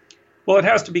say, well, it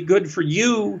has to be good for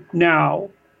you now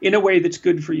in a way that's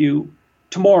good for you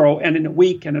tomorrow and in a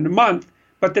week and in a month,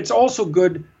 but that's also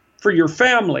good for your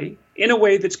family in a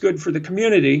way that's good for the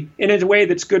community, in a way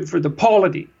that's good for the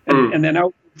polity, and then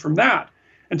out from that.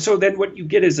 And so then what you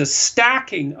get is a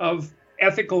stacking of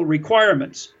ethical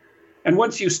requirements. And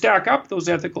once you stack up those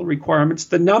ethical requirements,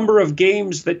 the number of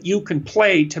games that you can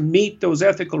play to meet those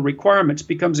ethical requirements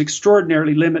becomes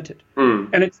extraordinarily limited.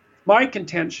 And it's my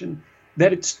contention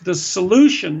that it's the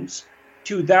solutions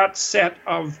to that set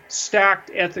of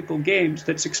stacked ethical games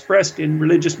that's expressed in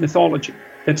religious mythology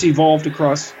that's evolved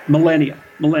across millennia.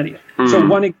 So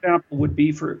one example would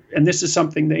be and this is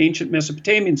something the ancient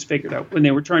Mesopotamians figured out when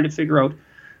they were trying to figure out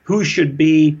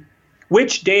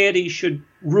which deity should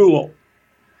rule.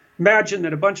 Imagine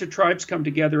that a bunch of tribes come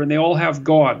together and they all have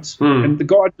gods. And the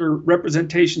gods are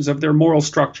representations of their moral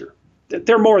structure.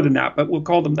 They're more than that, but we'll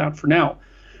call them that for now.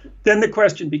 Then the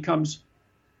question becomes,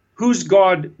 whose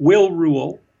god will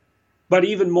rule? But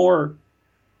even more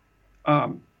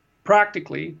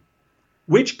practically,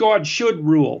 which god should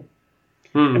rule?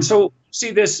 And so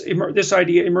see this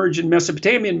idea emerge in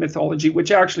Mesopotamian mythology,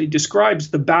 which actually describes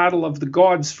the battle of the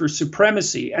gods for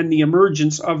supremacy and the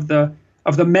emergence of the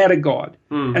metagod.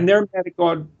 And their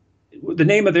metagod, the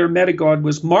name of their metagod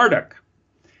was Marduk.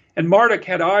 And Marduk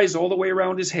had eyes all the way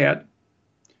around his head.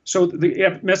 So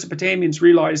the Mesopotamians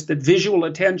realized that visual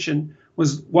attention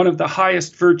was one of the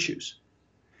highest virtues.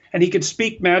 And he could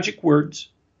speak magic words.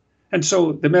 And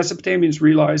so the Mesopotamians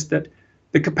realized that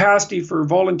the capacity for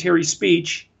voluntary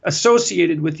speech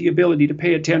associated with the ability to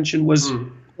pay attention was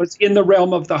in the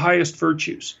realm of the highest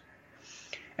virtues.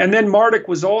 And then Marduk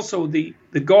was also the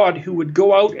god who would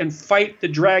go out and fight the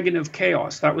dragon of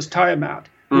chaos. That was Tiamat,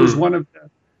 who was one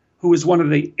of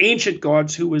the ancient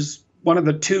gods, who was one of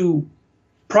the two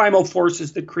primal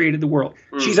forces that created the world.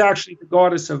 She's actually the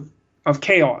goddess of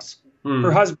chaos.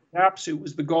 Her husband Apsu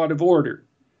was the god of order.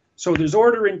 So there's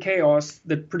order and chaos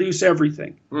that produce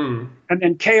everything. And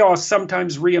then chaos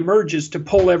sometimes reemerges to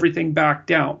pull everything back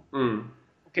down.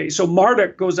 Okay, so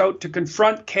Marduk goes out to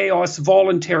confront chaos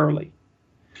voluntarily.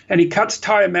 And he cuts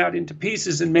Tiamat into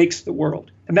pieces and makes the world.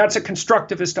 And that's a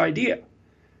constructivist idea.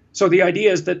 So the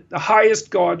idea is that the highest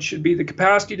god should be the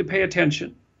capacity to pay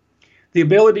attention, the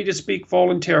ability to speak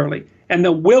voluntarily, and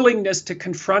the willingness to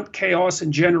confront chaos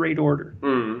and generate order.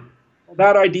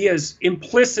 That idea is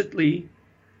implicitly,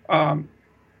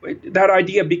 that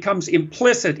idea becomes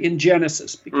implicit in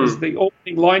Genesis, because the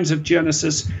opening lines of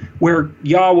Genesis, where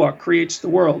Yahweh creates the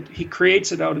world, he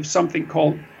creates it out of something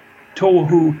called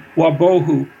Tohu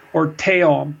Wabohu, or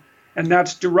Teom, and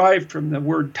that's derived from the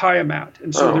word Tiamat.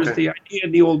 And so there's the idea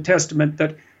in the Old Testament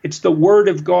that it's the word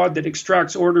of God that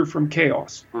extracts order from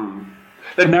chaos. And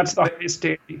that's the highest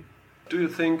deity. Do you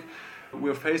think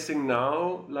we're facing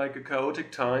now like a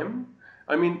chaotic time?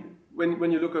 I mean,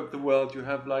 when you look at the world, you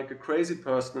have like a crazy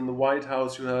person in the White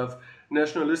House, you have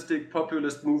nationalistic,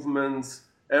 populist movements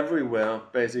everywhere,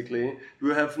 basically.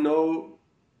 You have no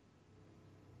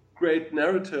great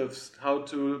narratives how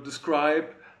to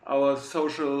describe our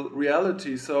social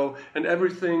reality. So, and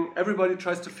everybody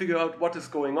tries to figure out what is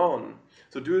going on.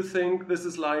 So do you think this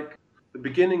is like the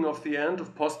beginning of the end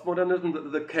of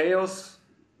postmodernism, the chaos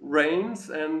reigns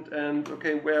and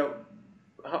okay, where...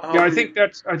 Yeah, I think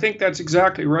that's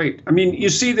exactly right. I mean, you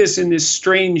see this in this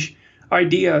strange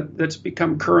idea that's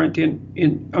become current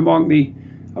among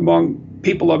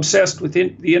people obsessed with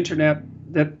the internet,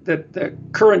 that the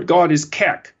current god is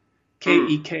Kek,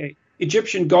 K-E-K,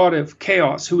 Egyptian god of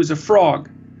chaos, who is a frog.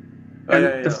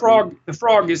 And the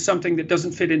frog is something that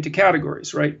doesn't fit into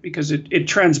categories, right? Because it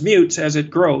transmutes as it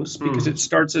grows, because it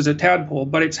starts as a tadpole,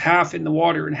 but it's half in the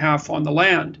water and half on the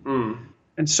land.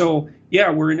 And so, yeah,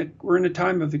 we're in a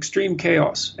time of extreme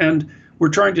chaos, and we're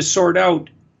trying to sort out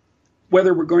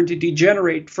whether we're going to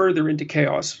degenerate further into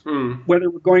chaos, whether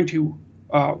we're going to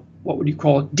what would you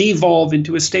call it, devolve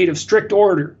into a state of strict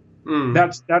order.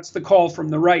 That's the call from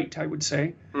the right, I would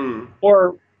say.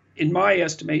 Or, in my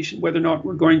estimation, whether or not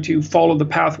we're going to follow the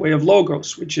pathway of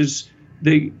logos, which is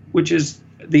the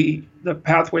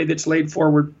pathway that's laid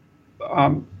forward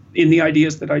in the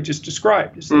ideas that I just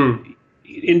described. Is that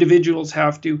individuals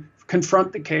have to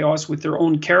confront the chaos with their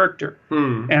own character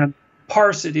and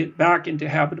parse it back into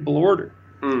habitable order.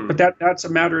 But that's a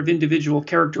matter of individual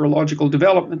characterological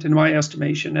development, in my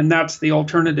estimation, and that's the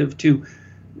alternative to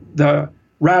the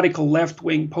radical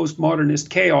left-wing postmodernist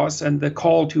chaos and the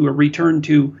call to a return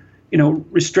to,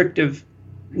 restrictive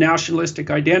nationalistic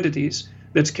identities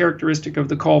that's characteristic of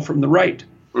the call from the right.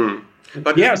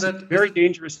 But yes, it's a very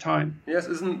dangerous time. Yes,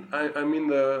 I mean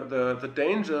the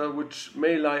danger which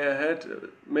may lie ahead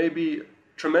may be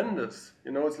tremendous.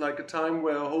 It's like a time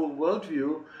where a whole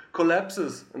worldview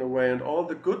collapses in a way, and all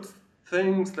the good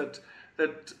things that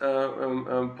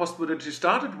postmodernity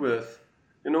started with.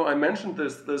 I mentioned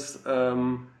this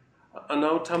are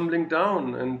now tumbling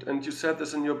down, and you said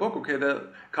this in your book. Okay, the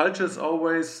culture is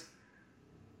always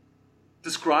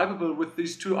describable with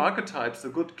these two archetypes: the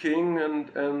good king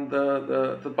and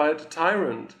the bad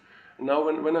tyrant. And now,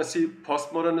 when I see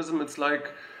postmodernism, it's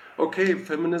like, okay,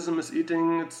 feminism is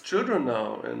eating its children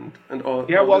now, and all.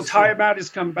 Yeah, well, Tiamat has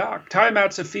come back.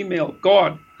 Tiamat's a female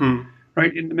god,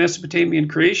 right, in the Mesopotamian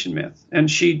creation myth,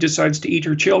 and she decides to eat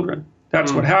her children.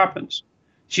 That's what happens.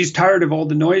 She's tired of all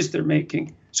the noise they're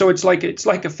making. So it's like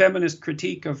a feminist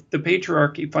critique of the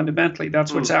patriarchy. Fundamentally,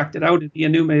 that's what's acted out in the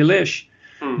Enuma Elish.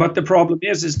 But the problem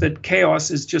is that chaos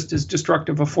is just as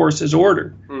destructive a force as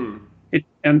order.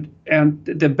 And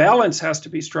the balance has to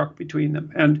be struck between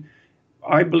them. And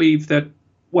I believe that,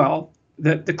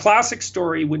 the classic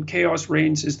story when chaos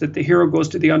reigns is that the hero goes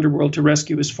to the underworld to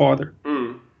rescue his father.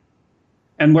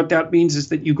 And what that means is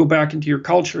that you go back into your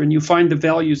culture and you find the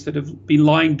values that have been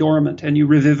lying dormant and you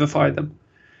revivify them.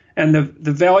 And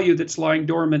the value that's lying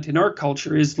dormant in our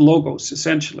culture is logos,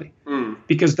 essentially.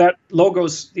 Because that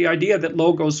logos, the idea that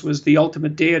logos was the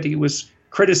ultimate deity, was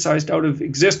criticized out of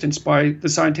existence by the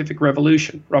scientific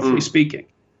revolution, roughly speaking.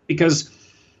 Because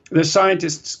the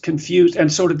scientists confused,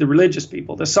 and so did the religious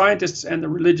people. The scientists and the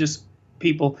religious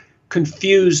people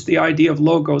confused the idea of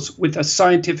logos with a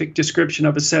scientific description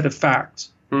of a set of facts.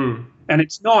 And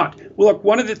it's not. Look,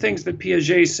 one of the things that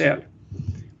Piaget said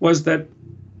was that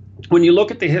when you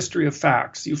look at the history of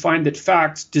facts, you find that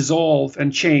facts dissolve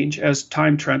and change as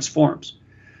time transforms.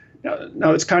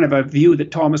 Now it's kind of a view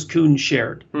that Thomas Kuhn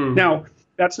shared. Now,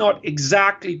 that's not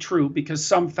exactly true because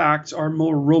some facts are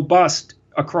more robust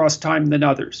across time than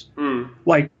others.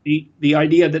 Like the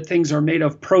idea that things are made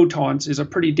of protons is a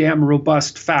pretty damn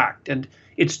robust fact, and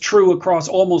it's true across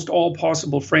almost all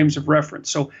possible frames of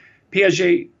reference. So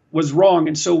Piaget was wrong,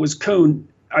 and so was Kuhn,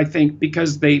 I think,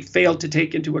 because they failed to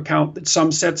take into account that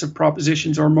some sets of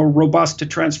propositions are more robust to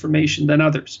transformation than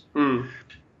others.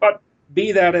 But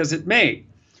be that as it may,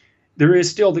 there is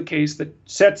still the case that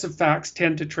sets of facts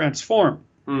tend to transform.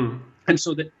 And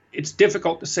so that it's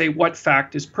difficult to say what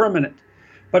fact is permanent.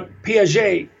 But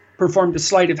Piaget performed a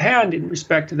sleight of hand in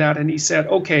respect to that, and he said,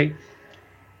 okay,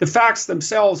 the facts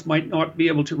themselves might not be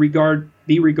able to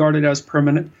be regarded as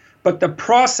permanent, but the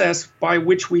process by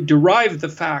which we derive the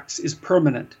facts is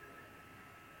permanent.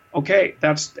 Okay,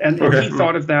 and he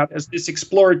thought of that as this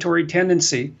exploratory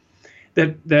tendency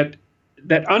that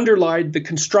underlied the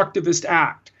constructivist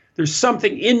act. There's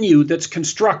something in you that's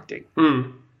constructing.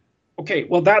 Okay,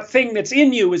 well, that thing that's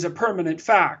in you is a permanent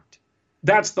fact.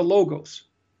 That's the logos.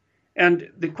 And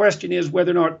the question is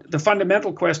whether or not the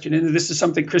fundamental question, and this is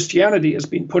something Christianity has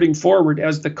been putting forward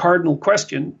as the cardinal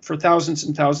question for thousands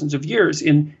and thousands of years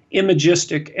in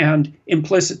imagistic and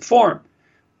implicit form.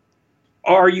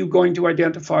 Are you going to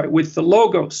identify with the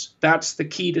logos? That's the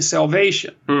key to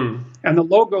salvation. And the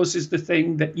logos is the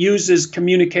thing that uses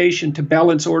communication to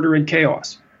balance order and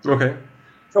chaos. Okay.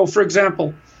 So, for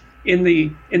example, in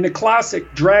the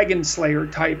classic dragon slayer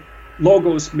type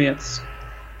logos myths,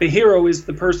 the hero is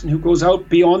the person who goes out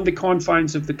beyond the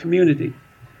confines of the community,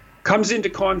 comes into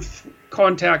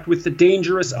contact with the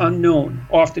dangerous unknown,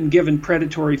 often given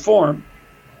predatory form,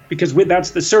 because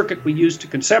that's the circuit we use to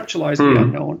conceptualize the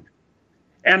unknown,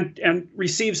 and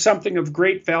receives something of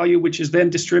great value, which is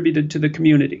then distributed to the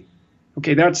community.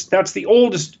 Okay, that's the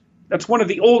oldest. That's one of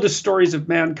the oldest stories of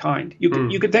mankind.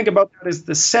 You could think about that as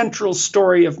the central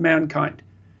story of mankind.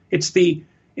 It's the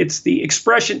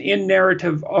expression in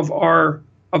narrative of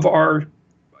our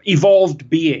evolved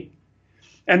being.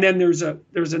 And then there's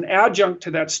an adjunct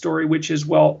to that story, which is,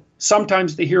 well,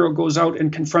 sometimes the hero goes out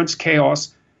and confronts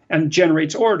chaos and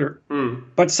generates order.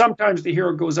 But sometimes the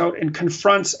hero goes out and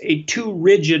confronts a too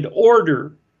rigid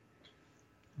order,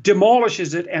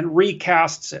 demolishes it, and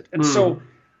recasts it. And so,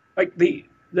 like the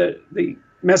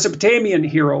Mesopotamian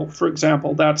hero, for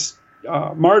example, that's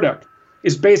Marduk,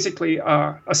 is basically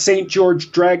a St.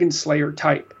 George dragon slayer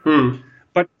type.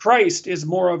 But Christ is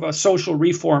more of a social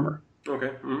reformer.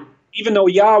 Okay. Even though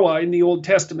Yahweh in the Old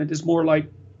Testament is more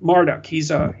like Marduk. He's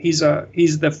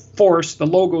the force, the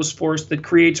logos force that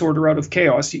creates order out of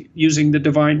chaos using the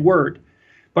divine word.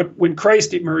 But when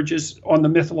Christ emerges on the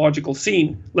mythological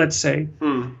scene, let's say,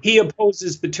 he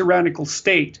opposes the tyrannical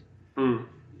state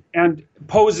and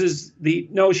opposes the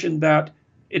notion that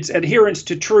its adherence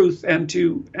to truth and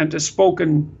to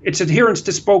spoken, its adherence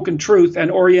to spoken truth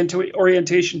and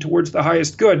orientation towards the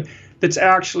highest good that's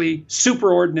actually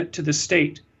superordinate to the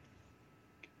state.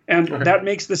 And that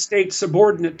makes the state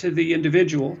subordinate to the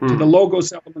individual, to the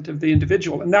logos element of the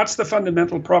individual. And that's the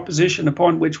fundamental proposition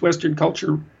upon which Western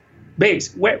culture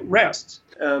rests.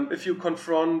 If you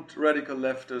confront radical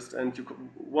leftists and you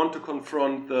want to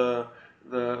confront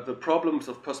the problems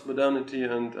of postmodernity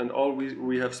and all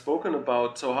we have spoken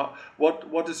about, so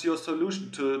what is your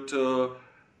solution to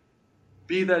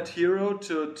be that hero,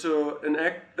 to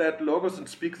enact that logos and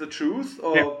speak the truth?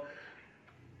 Or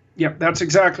Yeah, that's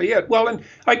exactly it. Well, and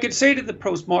I could say to the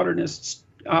postmodernists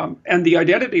and the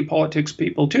identity politics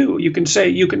people too, you can say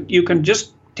you can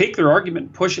just take their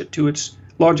argument, push it to its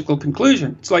logical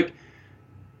conclusion. It's like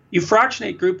you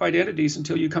fractionate group identities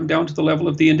until you come down to the level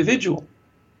of the individual.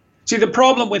 See, the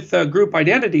problem with the group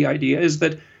identity idea is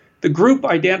that the group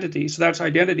identity, so that's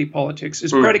identity politics,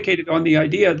 is predicated on the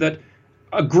idea that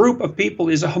a group of people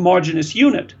is a homogeneous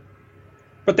unit.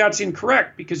 But that's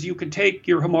incorrect, because you could take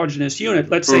your homogeneous unit,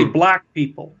 let's say black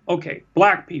people. Okay,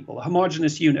 black people, a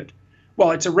homogeneous unit.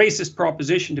 Well, it's a racist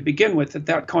proposition to begin with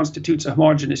that constitutes a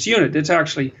homogeneous unit. It's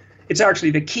actually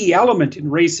the key element in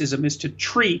racism is to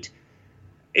treat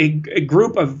a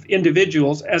group of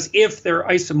individuals as if they're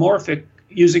isomorphic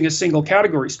using a single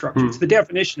category structure. It's the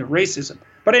definition of racism.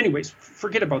 But anyways,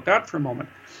 forget about that for a moment.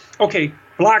 Okay,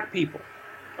 black people.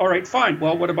 All right, fine.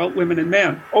 Well, what about women and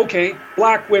men? Okay,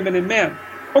 black women and men.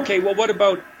 Okay, well, what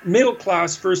about middle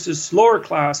class versus lower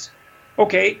class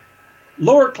Okay,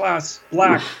 lower class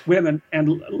black women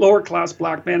and lower class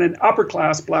black men and upper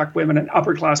class black women and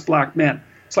upper class black men.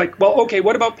 It's like, well, okay,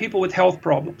 what about people with health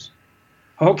problems?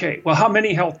 Okay, well, how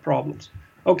many health problems?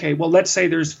 Okay, well, let's say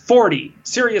there's 40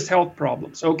 serious health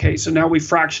problems. Okay, so now we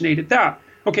fractionated that.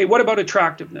 Okay, what about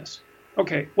attractiveness?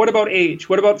 Okay, what about age?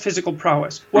 What about physical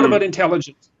prowess? What about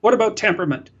intelligence? What about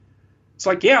temperament? It's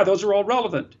like, yeah, those are all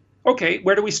relevant. Okay,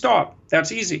 where do we stop?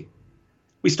 That's easy.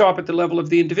 We stop at the level of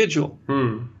the individual.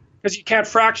 Because you can't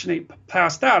fractionate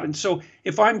past that. And so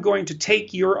if I'm going to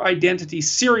take your identity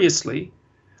seriously,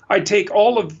 I take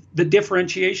all of the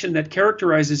differentiation that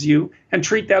characterizes you and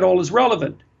treat that all as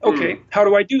relevant. Okay, how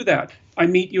do I do that? I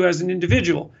meet you as an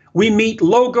individual. We meet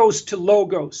logos to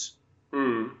logos.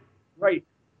 Right,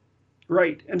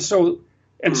 right. And so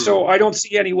I don't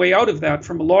see any way out of that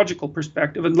from a logical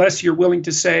perspective, unless you're willing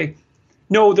to say,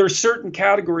 no, there's certain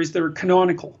categories that are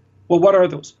canonical. Well, what are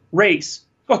those? Race.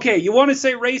 Okay, you want to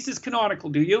say race is canonical,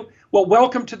 do you? Well,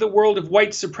 welcome to the world of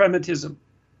white suprematism.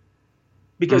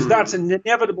 Because that's an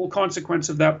inevitable consequence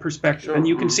of that perspective. Sure. And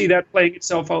you can see that playing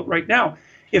itself out right now.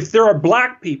 If there are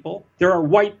black people, there are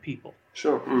white people.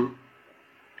 Sure.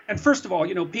 And first of all,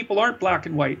 people aren't black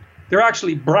and white. They're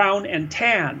actually brown and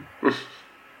tan.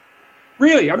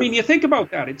 Really, I mean, you think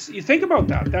about that.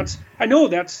 I know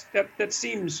that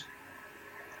seems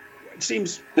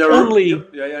only.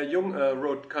 Jung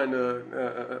wrote kind of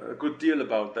a good deal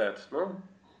about that, no?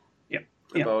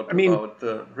 About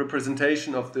the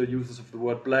representation of the uses of the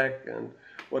word black and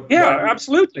what. Yeah,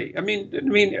 absolutely. I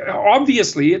mean,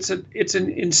 obviously, it's an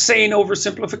insane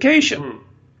oversimplification,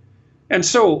 and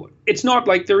so it's not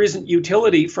like there isn't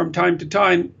utility from time to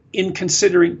time in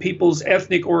considering people's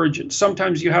ethnic origins.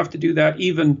 Sometimes you have to do that,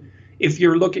 even if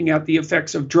you're looking at the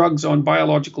effects of drugs on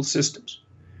biological systems.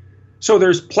 So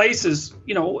there's places,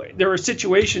 there are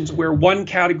situations where one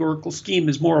categorical scheme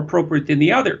is more appropriate than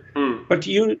the other. But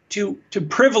to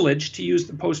privilege, to use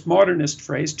the postmodernist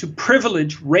phrase, to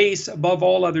privilege race above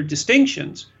all other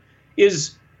distinctions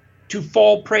is to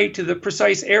fall prey to the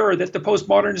precise error that the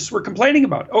postmodernists were complaining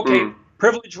about. Okay,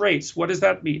 privilege race, what does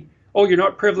that mean? Oh, you're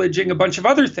not privileging a bunch of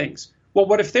other things. Well,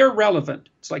 what if they're relevant?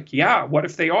 It's like, yeah, what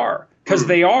if they are? Because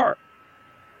they are.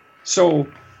 So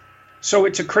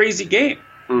it's a crazy game.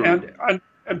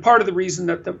 And part of the reason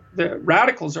that the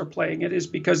radicals are playing it is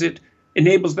because it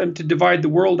enables them to divide the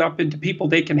world up into people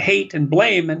they can hate and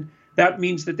blame, and that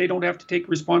means that they don't have to take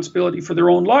responsibility for their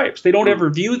own lives. They don't ever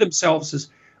view themselves as,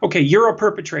 okay, you're a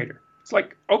perpetrator. It's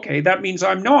like, okay, that means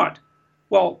I'm not.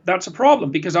 Well, that's a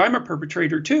problem because I'm a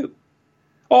perpetrator too.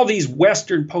 All these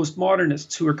Western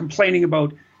postmodernists who are complaining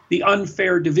about the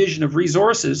unfair division of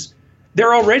resources,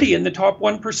 they're already in the top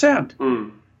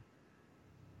 1%.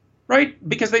 Right?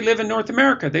 Because they live in North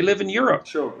America. They live in Europe.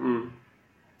 Sure.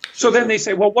 So then they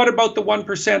say, well, what about the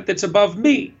 1% that's above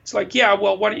me? It's like, yeah,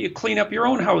 well, why don't you clean up your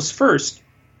own house first?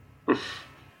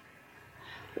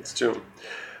 That's true.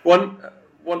 One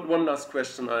last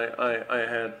question I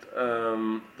had.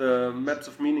 The Maps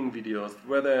of Meaning videos,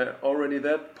 were they already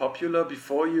that popular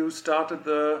before you started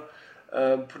the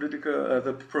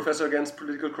the Professor Against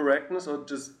Political Correctness, or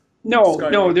just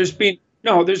No, there's been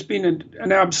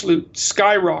an absolute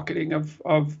skyrocketing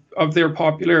of their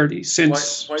popularity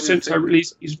since I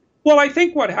released these. Well, I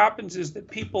think what happens is that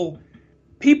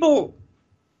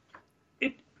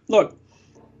look,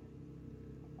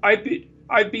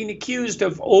 I've been accused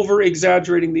of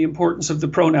over-exaggerating the importance of the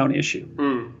pronoun issue.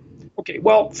 Okay,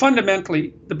 well,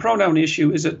 fundamentally, the pronoun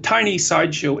issue is a tiny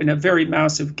sideshow in a very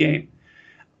massive game.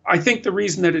 I think the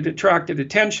reason that it attracted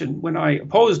attention when I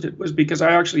opposed it was because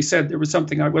I actually said there was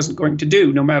something I wasn't going to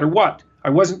do no matter what. I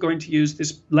wasn't going to use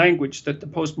this language that the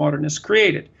postmodernists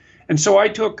created. And so I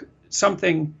took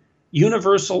something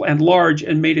universal and large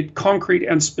and made it concrete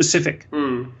and specific.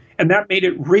 And that made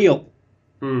it real.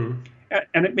 And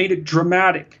it made it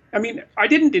dramatic. I mean, I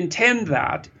didn't intend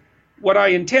that. What I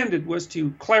intended was to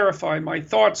clarify my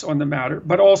thoughts on the matter,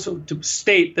 but also to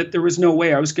state that there was no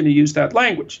way I was going to use that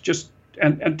language,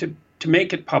 and to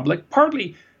make it public,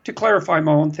 partly to clarify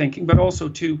my own thinking, but also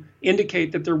to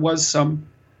indicate that there was some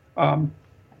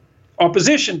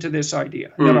opposition to this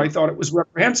idea, that I thought it was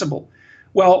reprehensible.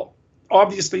 Well,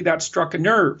 obviously that struck a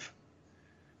nerve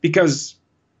because,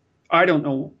 I don't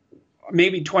know,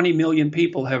 maybe 20 million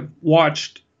people have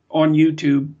watched on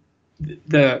YouTube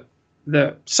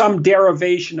some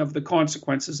derivation of the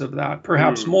consequences of that,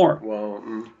 perhaps more.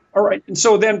 Wow. All right. And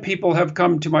so then people have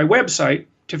come to my website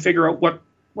to figure out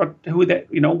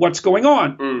what's going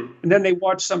on. And then they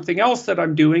watch something else that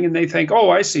I'm doing and they think, oh,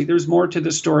 I see, there's more to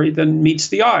the story than meets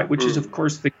the eye, which is of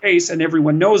course the case, and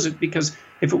everyone knows it, because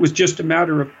if it was just a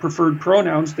matter of preferred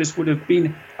pronouns, this would have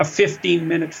been a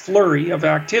 15-minute flurry of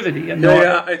activity. And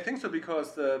I think so,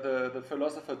 because the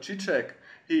philosopher Zizek,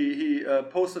 he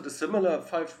posted a similar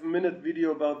 5-minute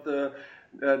video about the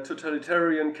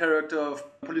totalitarian character of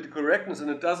political correctness, and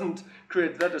it doesn't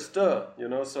create that a stir,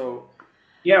 so...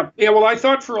 Yeah. Well, I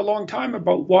thought for a long time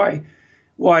about why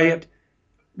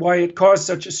it caused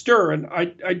such a stir, and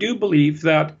I do believe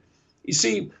that, you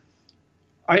see,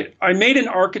 I made an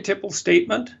archetypal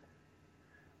statement,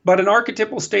 but an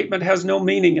archetypal statement has no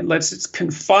meaning unless it's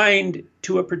confined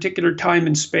to a particular time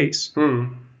and space.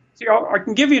 See, I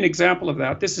can give you an example of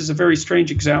that. This is a very strange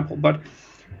example, but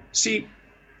see,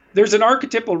 there's an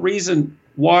archetypal reason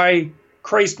why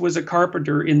Christ was a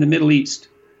carpenter in the Middle East.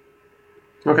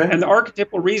 Okay. And the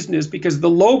archetypal reason is because the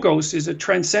logos is a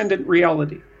transcendent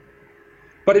reality.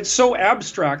 But it's so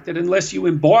abstract that unless you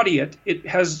embody it,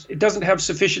 it doesn't have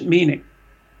sufficient meaning,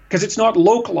 because it's not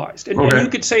localized. And you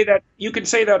could say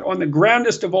that on the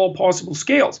grandest of all possible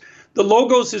scales. The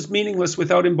logos is meaningless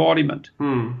without embodiment.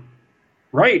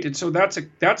 Right. And so that's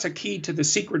a key to the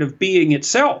secret of being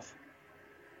itself.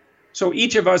 So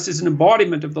each of us is an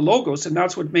embodiment of the logos, and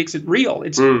that's what makes it real.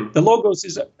 It's the logos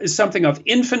is something of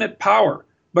infinite power,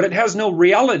 but it has no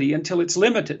reality until it's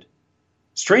limited.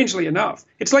 Strangely enough,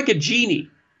 it's like a genie.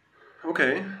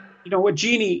 Okay. A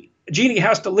genie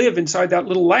has to live inside that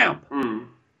little lamp.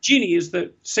 Genie is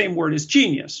the same word as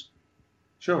genius.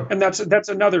 Sure. And that's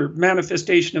another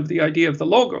manifestation of the idea of the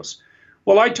logos.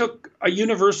 Well, I took a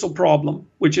universal problem,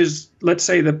 which is, let's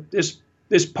say, this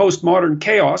postmodern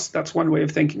chaos. That's one way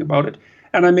of thinking about it.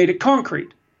 And I made it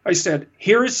concrete. I said,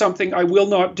 here is something I will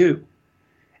not do.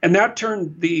 And that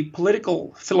turned the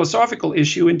political, philosophical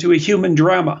issue into a human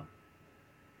drama.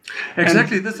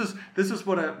 Exactly. This is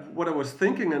what I was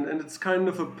thinking, and it's kind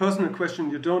of a personal question.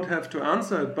 You don't have to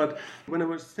answer it. But when I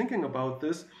was thinking about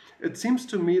this, it seems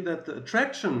to me that the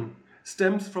attraction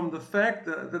stems from the fact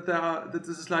that this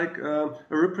is like a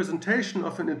representation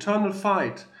of an eternal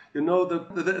fight.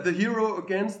 The hero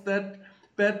against that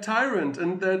bad tyrant,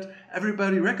 and that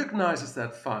everybody recognizes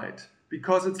that fight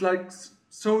because it's like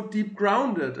so deep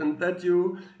grounded, and that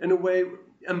you in a way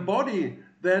embody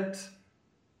that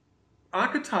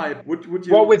archetype. Would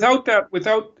you? Well, without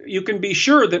you can be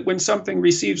sure that when something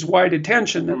receives wide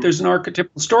attention, that there's an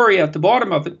archetypal story at the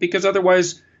bottom of it, because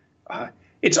otherwise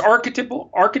it's archetypal.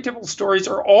 Archetypal stories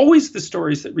are always the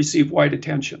stories that receive wide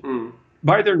attention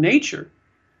by their nature.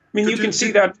 I mean, you can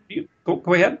see that.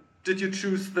 Go ahead. Did you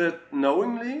choose that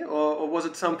knowingly, or was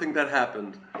it something that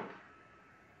happened?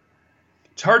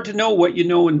 It's hard to know what you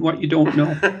know and what you don't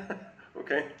know.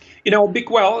 Okay.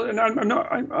 Well, and I'm not.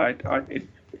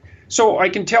 So I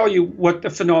can tell you what the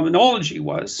phenomenology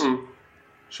was.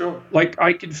 Sure. Like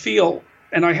I could feel,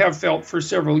 and I have felt for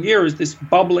several years, this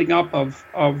bubbling up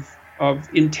of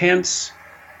intense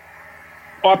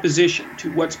opposition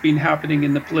to what's been happening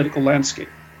in the political landscape.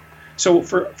 So,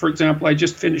 for example, I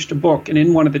just finished a book, and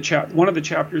in one of the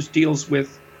chapters deals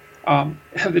with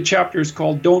the chapter is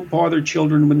called "Don't Bother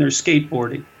Children When They're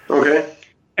Skateboarding." Okay.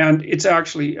 And it's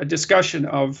actually a discussion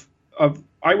of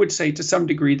I would say to some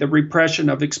degree the repression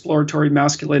of exploratory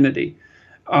masculinity,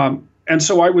 and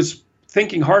so I was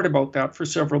thinking hard about that for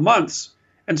several months,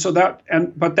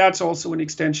 but that's also an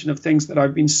extension of things that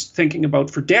I've been thinking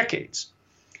about for decades,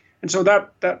 and so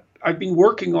that I've been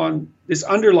working on this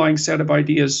underlying set of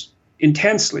ideas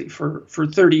intensely for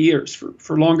 30 years,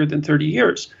 for longer than 30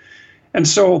 years. And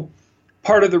so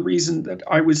part of the reason that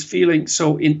I was feeling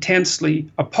so intensely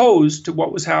opposed to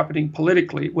what was happening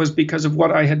politically was because of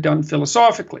what I had done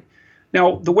philosophically.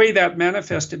 Now, the way that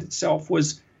manifested itself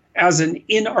was as an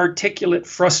inarticulate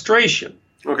frustration.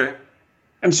 Okay.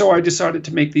 And so I decided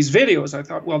to make these videos. I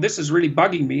thought, well, this is really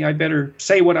bugging me. I better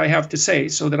say what I have to say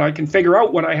so that I can figure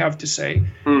out what I have to say.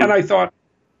 And I thought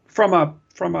from a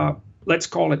let's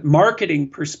call it marketing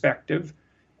perspective,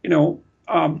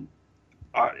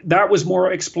 that was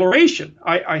more exploration.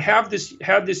 I had this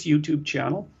YouTube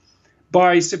channel.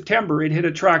 By September, it had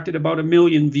attracted about 1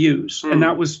 million views, and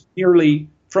that was nearly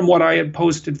from what I had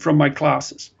posted from my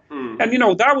classes. And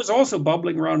that was also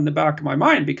bubbling around in the back of my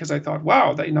mind, because I thought,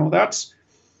 wow, that's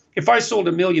if I sold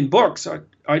 1 million books,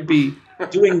 I'd be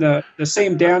doing the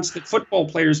same dance that football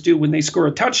players do when they score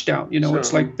a touchdown. Sure.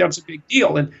 It's like that's a big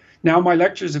deal. And now my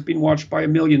lectures have been watched by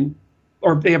 1 million,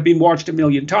 or they have been watched 1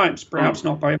 million times, perhaps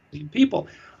not by 1 million people.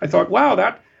 I thought, wow,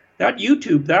 that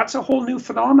YouTube, that's a whole new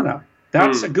phenomena.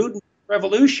 That's a Gutenberg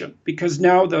revolution, because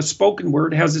now the spoken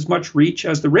word has as much reach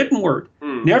as the written word.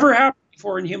 Never happened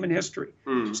before in human history.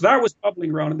 So that was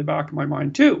bubbling around in the back of my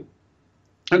mind too.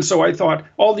 And so I thought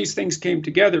all these things came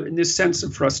together in this sense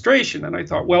of frustration. And I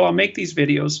thought, well, I'll make these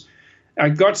videos. I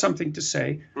got something to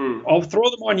say. I'll throw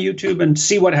them on YouTube and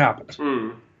see what happens.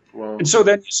 Wow. And so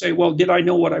then you say, well, did I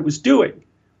know what I was doing?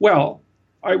 Well,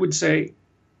 I would say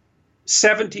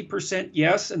 70%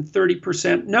 yes and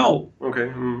 30% no.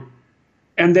 Okay.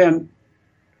 And then,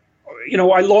 you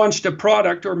know, I launched a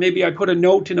product, or maybe I put a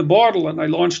note in a bottle and I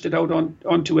launched it out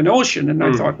onto an ocean, and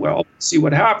I thought, well, see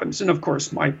what happens. And of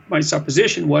course, my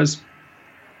supposition was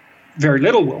very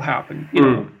little will happen. You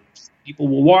know, people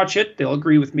will watch it, they'll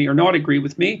agree with me or not agree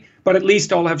with me, but at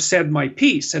least I'll have said my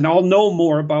piece, and I'll know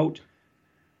more about.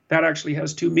 That actually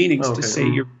has two meanings, to say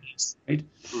your piece, right?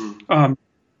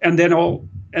 And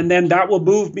then that will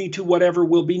move me to whatever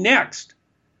will be next.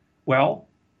 Well,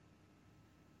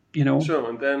 you know. Sure,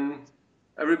 and then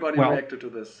everybody reacted to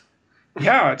this.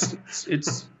 Yeah, it's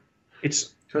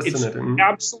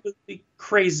absolutely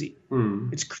crazy.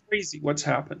 It's crazy what's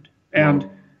happened, and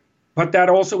but that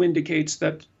also indicates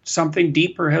that something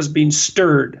deeper has been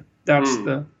stirred. That's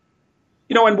the.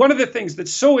 You know, and one of the things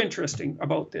that's so interesting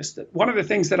about this, that one of the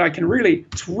things that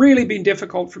it's really been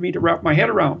difficult for me to wrap my head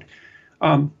around.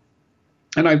 And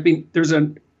there's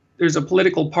a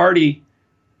political party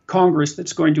Congress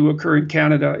that's going to occur in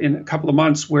Canada in a couple of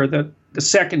months, where the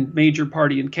second major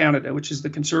party in Canada, which is the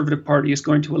Conservative Party, is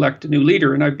going to elect a new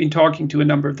leader. And I've been talking to a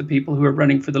number of the people who are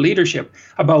running for the leadership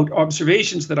about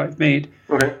observations that I've made.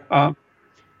 Okay.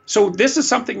 So this is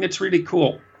something that's really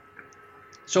cool.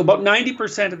 So about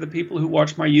 90% of the people who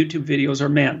watch my YouTube videos are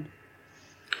men.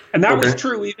 And that was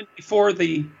true even before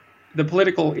the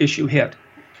political issue hit.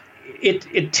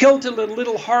 It tilted a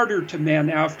little harder to men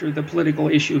after the political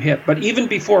issue hit, but even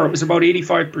before, it was about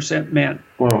 85% men.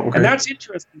 Wow, okay. And that's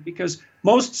interesting because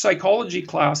most psychology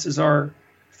classes are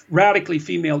radically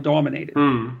female dominated.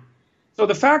 So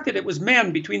the fact that it was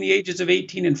men between the ages of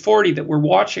 18 and 40 that were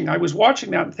watching, I was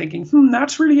watching that and thinking,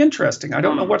 that's really interesting. I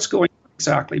don't know what's going on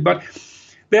exactly, but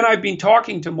then I've been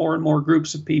talking to more and more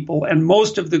groups of people, and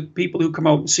most of the people who come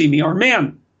out and see me are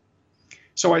men.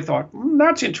 So I thought,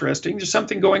 that's interesting. There's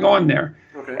something going on there.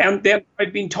 Okay. And then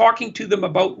I've been talking to them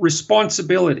about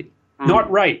responsibility,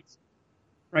 not rights,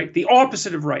 right? The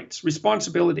opposite of rights,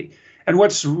 responsibility. And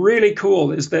what's really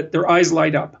cool is that their eyes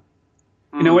light up.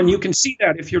 You know, and you can see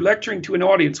that if you're lecturing to an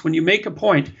audience, when you make a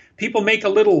point, people make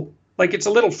it's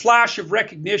a little flash of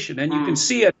recognition, and you can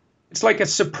see it. It's like a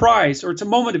surprise, or it's a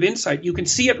moment of insight. You can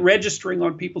see it registering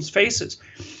on people's faces.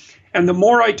 And the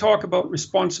more I talk about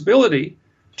responsibility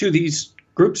to these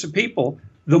groups of people,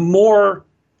 the more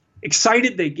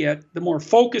excited they get, the more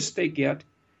focused they get.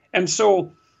 And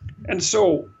so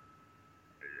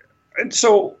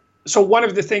one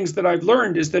of the things that I've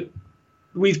learned is that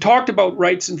we've talked about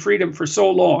rights and freedom for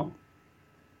so long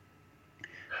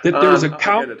that there's a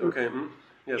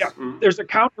there's a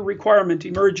counter requirement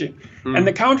emerging. And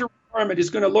the counter requirement is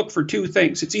going to look for two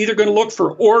things. It's either going to look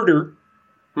for order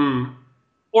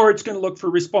or it's going to look for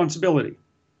responsibility.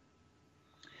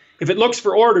 If it looks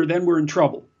for order, then we're in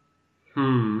trouble.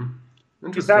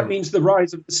 Because that means the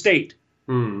rise of the state.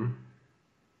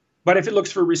 But if it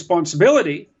looks for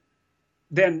responsibility,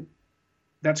 then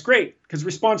that's great, because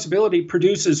responsibility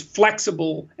produces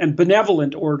flexible and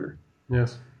benevolent order.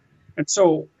 Yes. And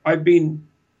so I've been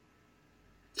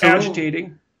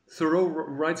agitating. Thoreau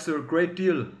writes a great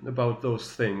deal about those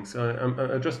things.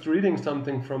 I'm just reading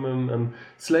something from him,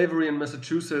 Slavery in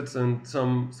Massachusetts, and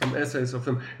some essays of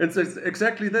him. It's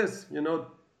exactly this, you know,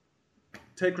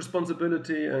 take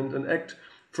responsibility and act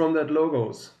from that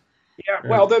logos. Yeah,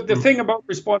 well, the thing about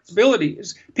responsibility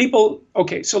is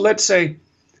so let's say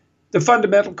the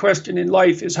fundamental question in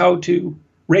life is how to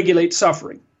regulate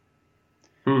suffering.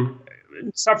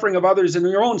 Suffering of others and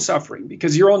your own suffering,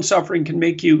 because your own suffering can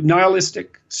make you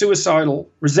nihilistic, suicidal,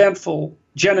 resentful,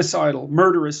 genocidal,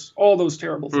 murderous, all those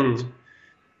terrible things.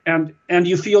 And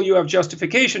you feel you have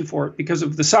justification for it because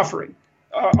of the suffering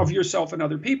of yourself and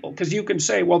other people. Because you can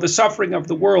say, well, the suffering of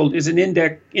the world is an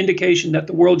indication that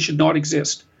the world should not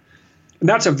exist. And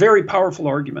that's a very powerful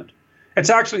argument. It's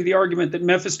actually the argument that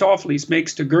Mephistopheles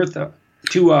makes to Goethe,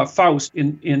 to Faust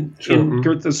in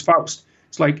Goethe's Faust.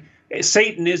 It's like,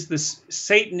 Satan is the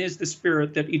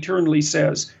spirit that eternally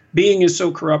says, being is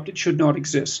so corrupt it should not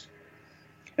exist.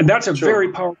 And that's a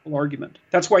very powerful argument.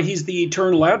 That's why he's the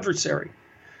eternal adversary.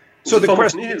 So the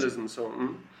question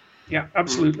nihilism, yeah,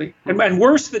 absolutely. And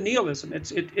worse than nihilism,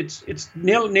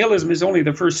 nihilism is only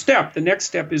the first step. The next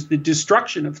step is the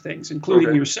destruction of things,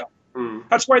 including yourself.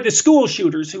 That's why the school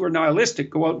shooters who are nihilistic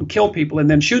go out and kill people and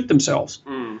then shoot themselves.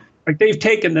 Like, they've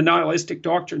taken the nihilistic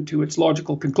doctrine to its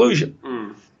logical conclusion.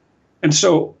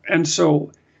 So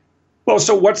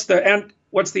what's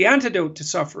the antidote to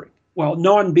suffering? Well,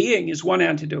 non-being is one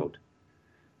antidote,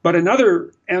 but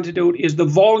another antidote is the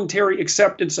voluntary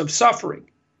acceptance of suffering.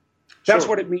 That's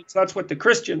what it means. That's what the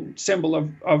Christian symbol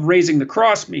of raising the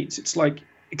cross means. It's like,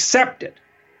 accept it.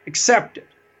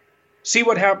 See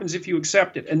what happens if you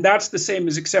accept it. And that's the same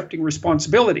as accepting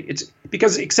responsibility. It's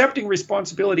because accepting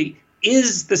responsibility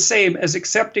is the same as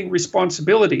accepting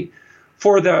responsibility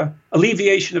for the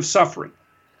alleviation of suffering.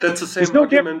 That's the same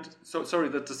argument. That's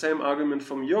the same argument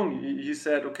from Jung. He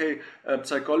said, okay,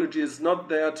 psychology is not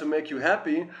there to make you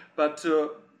happy, but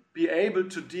to be able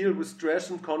to deal with stress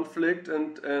and conflict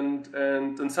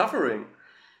and suffering.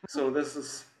 So this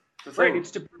is the thing.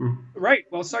 Right.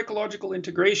 Well, psychological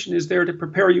integration is there to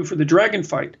prepare you for the dragon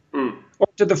fight, or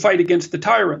to the fight against the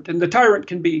tyrant. And the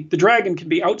dragon can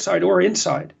be outside or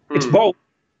inside. It's both.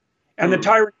 And the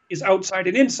tyrant is outside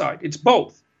and inside. It's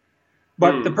both.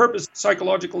 But the purpose of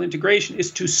psychological integration is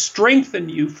to strengthen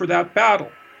you for that battle,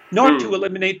 not to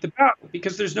eliminate the battle,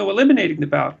 because there's no eliminating the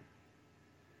battle.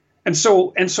 And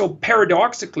so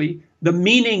paradoxically, the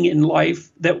meaning in life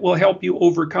that will help you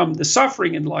overcome the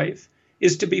suffering in life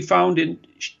is to be found in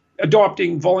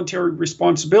adopting voluntary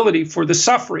responsibility for the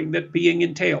suffering that being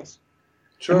entails.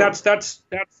 Sure. And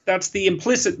that's the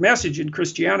implicit message in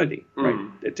Christianity, right?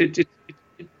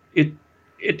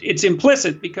 It's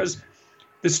implicit because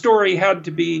the story had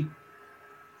to be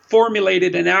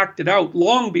formulated and acted out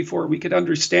long before we could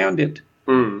understand it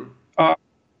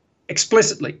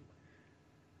explicitly,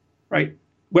 right?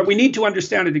 But we need to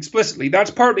understand it explicitly.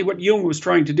 That's partly what Jung was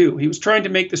trying to do. He was trying to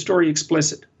make the story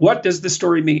explicit. What does the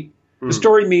story mean? The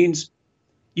story means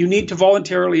you need to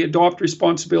voluntarily adopt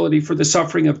responsibility for the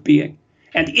suffering of being.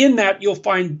 And in that, you'll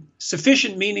find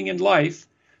sufficient meaning in life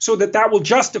so that will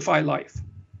justify life.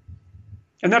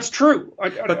 And that's true.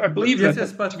 I believe that.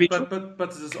 Yes, but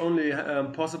this is only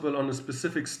possible on a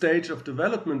specific stage of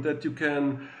development, that you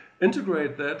can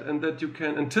integrate that and that you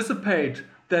can anticipate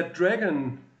that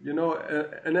dragon,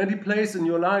 in any place in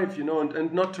your life,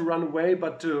 and not to run away,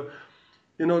 but to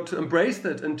embrace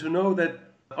that and to know that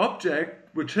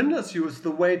object which hinders you is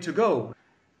the way to go.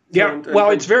 Yeah.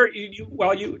 It's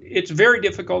very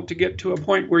difficult to get to a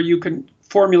point where you can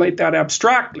formulate that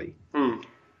abstractly.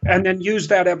 And then use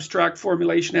that abstract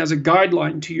formulation as a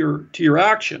guideline to your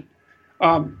action.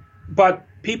 But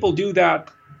people do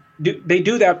that. They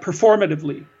do that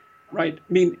performatively, right?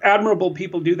 I mean, admirable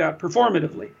people do that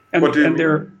performatively, and what do you mean?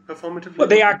 They're performatively. Well,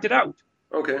 they act it out.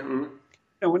 Okay.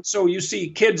 And so you see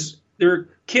kids. There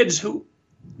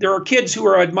are kids who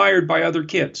are admired by other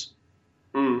kids.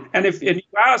 And if you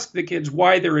ask the kids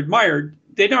why they're admired,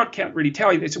 they can't really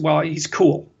tell you. They say, well, he's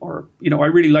cool, or, I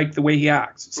really like the way he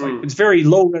acts. It's like, it's very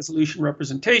low resolution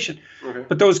representation. Okay.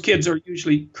 But those kids are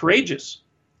usually courageous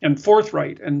and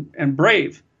forthright and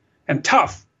brave and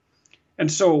tough.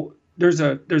 And so there's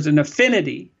an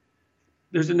affinity.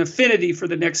 There's an affinity for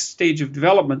the next stage of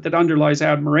development that underlies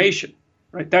admiration,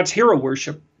 right? That's hero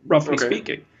worship, roughly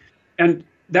speaking. And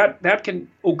that can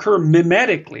occur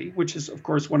mimetically, which is, of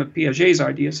course, one of Piaget's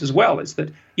ideas as well, is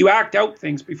that you act out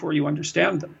things before you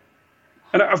understand them.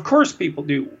 And of course people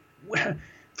do.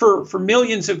 For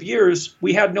millions of years,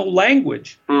 we had no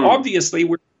language. Obviously,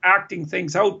 we're acting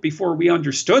things out before we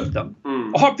understood them.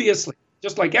 Obviously,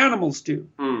 just like animals do.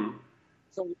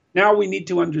 So now we need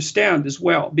to understand as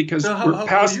well, because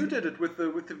how you did it with the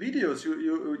videos.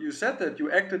 You said that you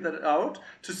acted that out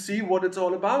to see what it's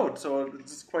all about. So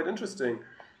it's quite interesting.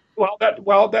 And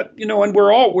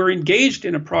we're engaged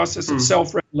in a process of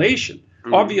self-revelation.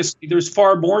 Obviously, there's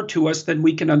far more to us than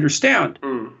we can understand.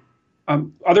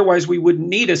 Otherwise, we wouldn't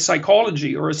need a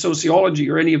psychology or a sociology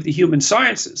or any of the human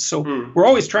sciences. So we're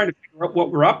always trying to figure out what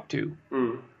we're up to.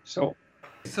 So,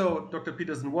 Dr.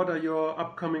 Peterson, what are your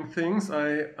upcoming things?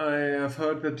 I have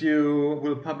heard that you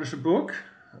will publish a book.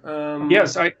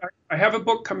 Yes, I have a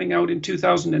book coming out in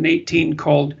 2018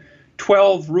 called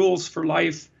 12 Rules for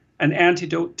Life, An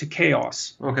Antidote to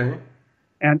Chaos. Okay.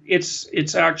 And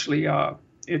it's actually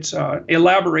it's an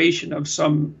elaboration of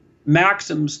some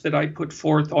maxims that I put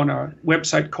forth on a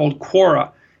website called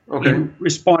Quora in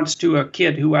response to a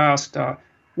kid who asked,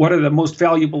 what are the most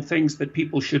valuable things that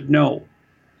people should know?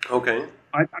 Okay.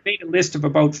 I made a list of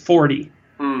about 40,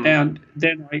 and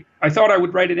then I thought I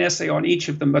would write an essay on each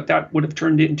of them, but that would have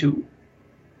turned into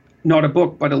not a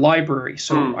book, but a library.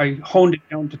 So I honed it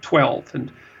down to 12,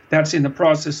 and that's in the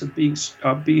process of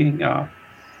being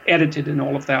edited and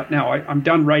all of that now. I'm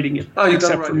done writing it,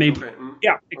 except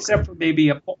for maybe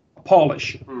a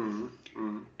polish.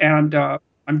 And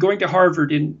I'm going to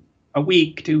Harvard in a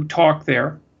week to talk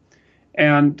there,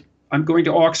 and I'm going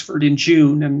to Oxford in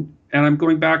June, and I'm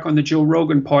going back on the Joe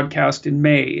Rogan podcast in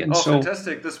May. And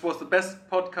fantastic! This was the best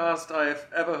podcast I've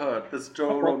ever heard. This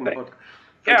Joe Rogan podcast.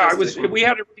 Yeah, we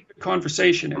had a really good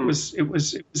conversation. It was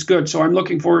good. So I'm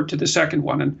looking forward to the second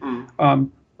one.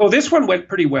 And this one went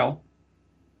pretty well.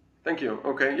 Thank you.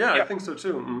 Okay. Yeah, I think so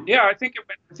too. Yeah, I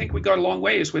think we got a long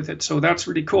ways with it. So that's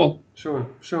really cool. Sure.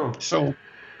 So,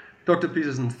 Dr.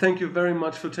 Peterson, thank you very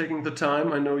much for taking the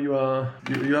time. I know you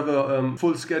have a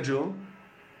full schedule.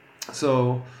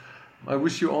 So I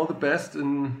wish you all the best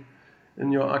in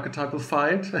your archetypal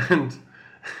fight and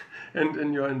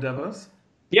in your endeavors.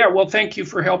 Yeah, well, thank you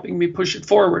for helping me push it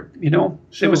forward.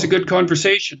 It was a good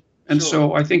conversation. And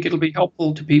so I think it'll be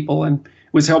helpful to people, and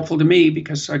it was helpful to me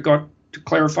because I got to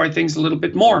clarify things a little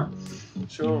bit more.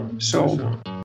 Sure. So.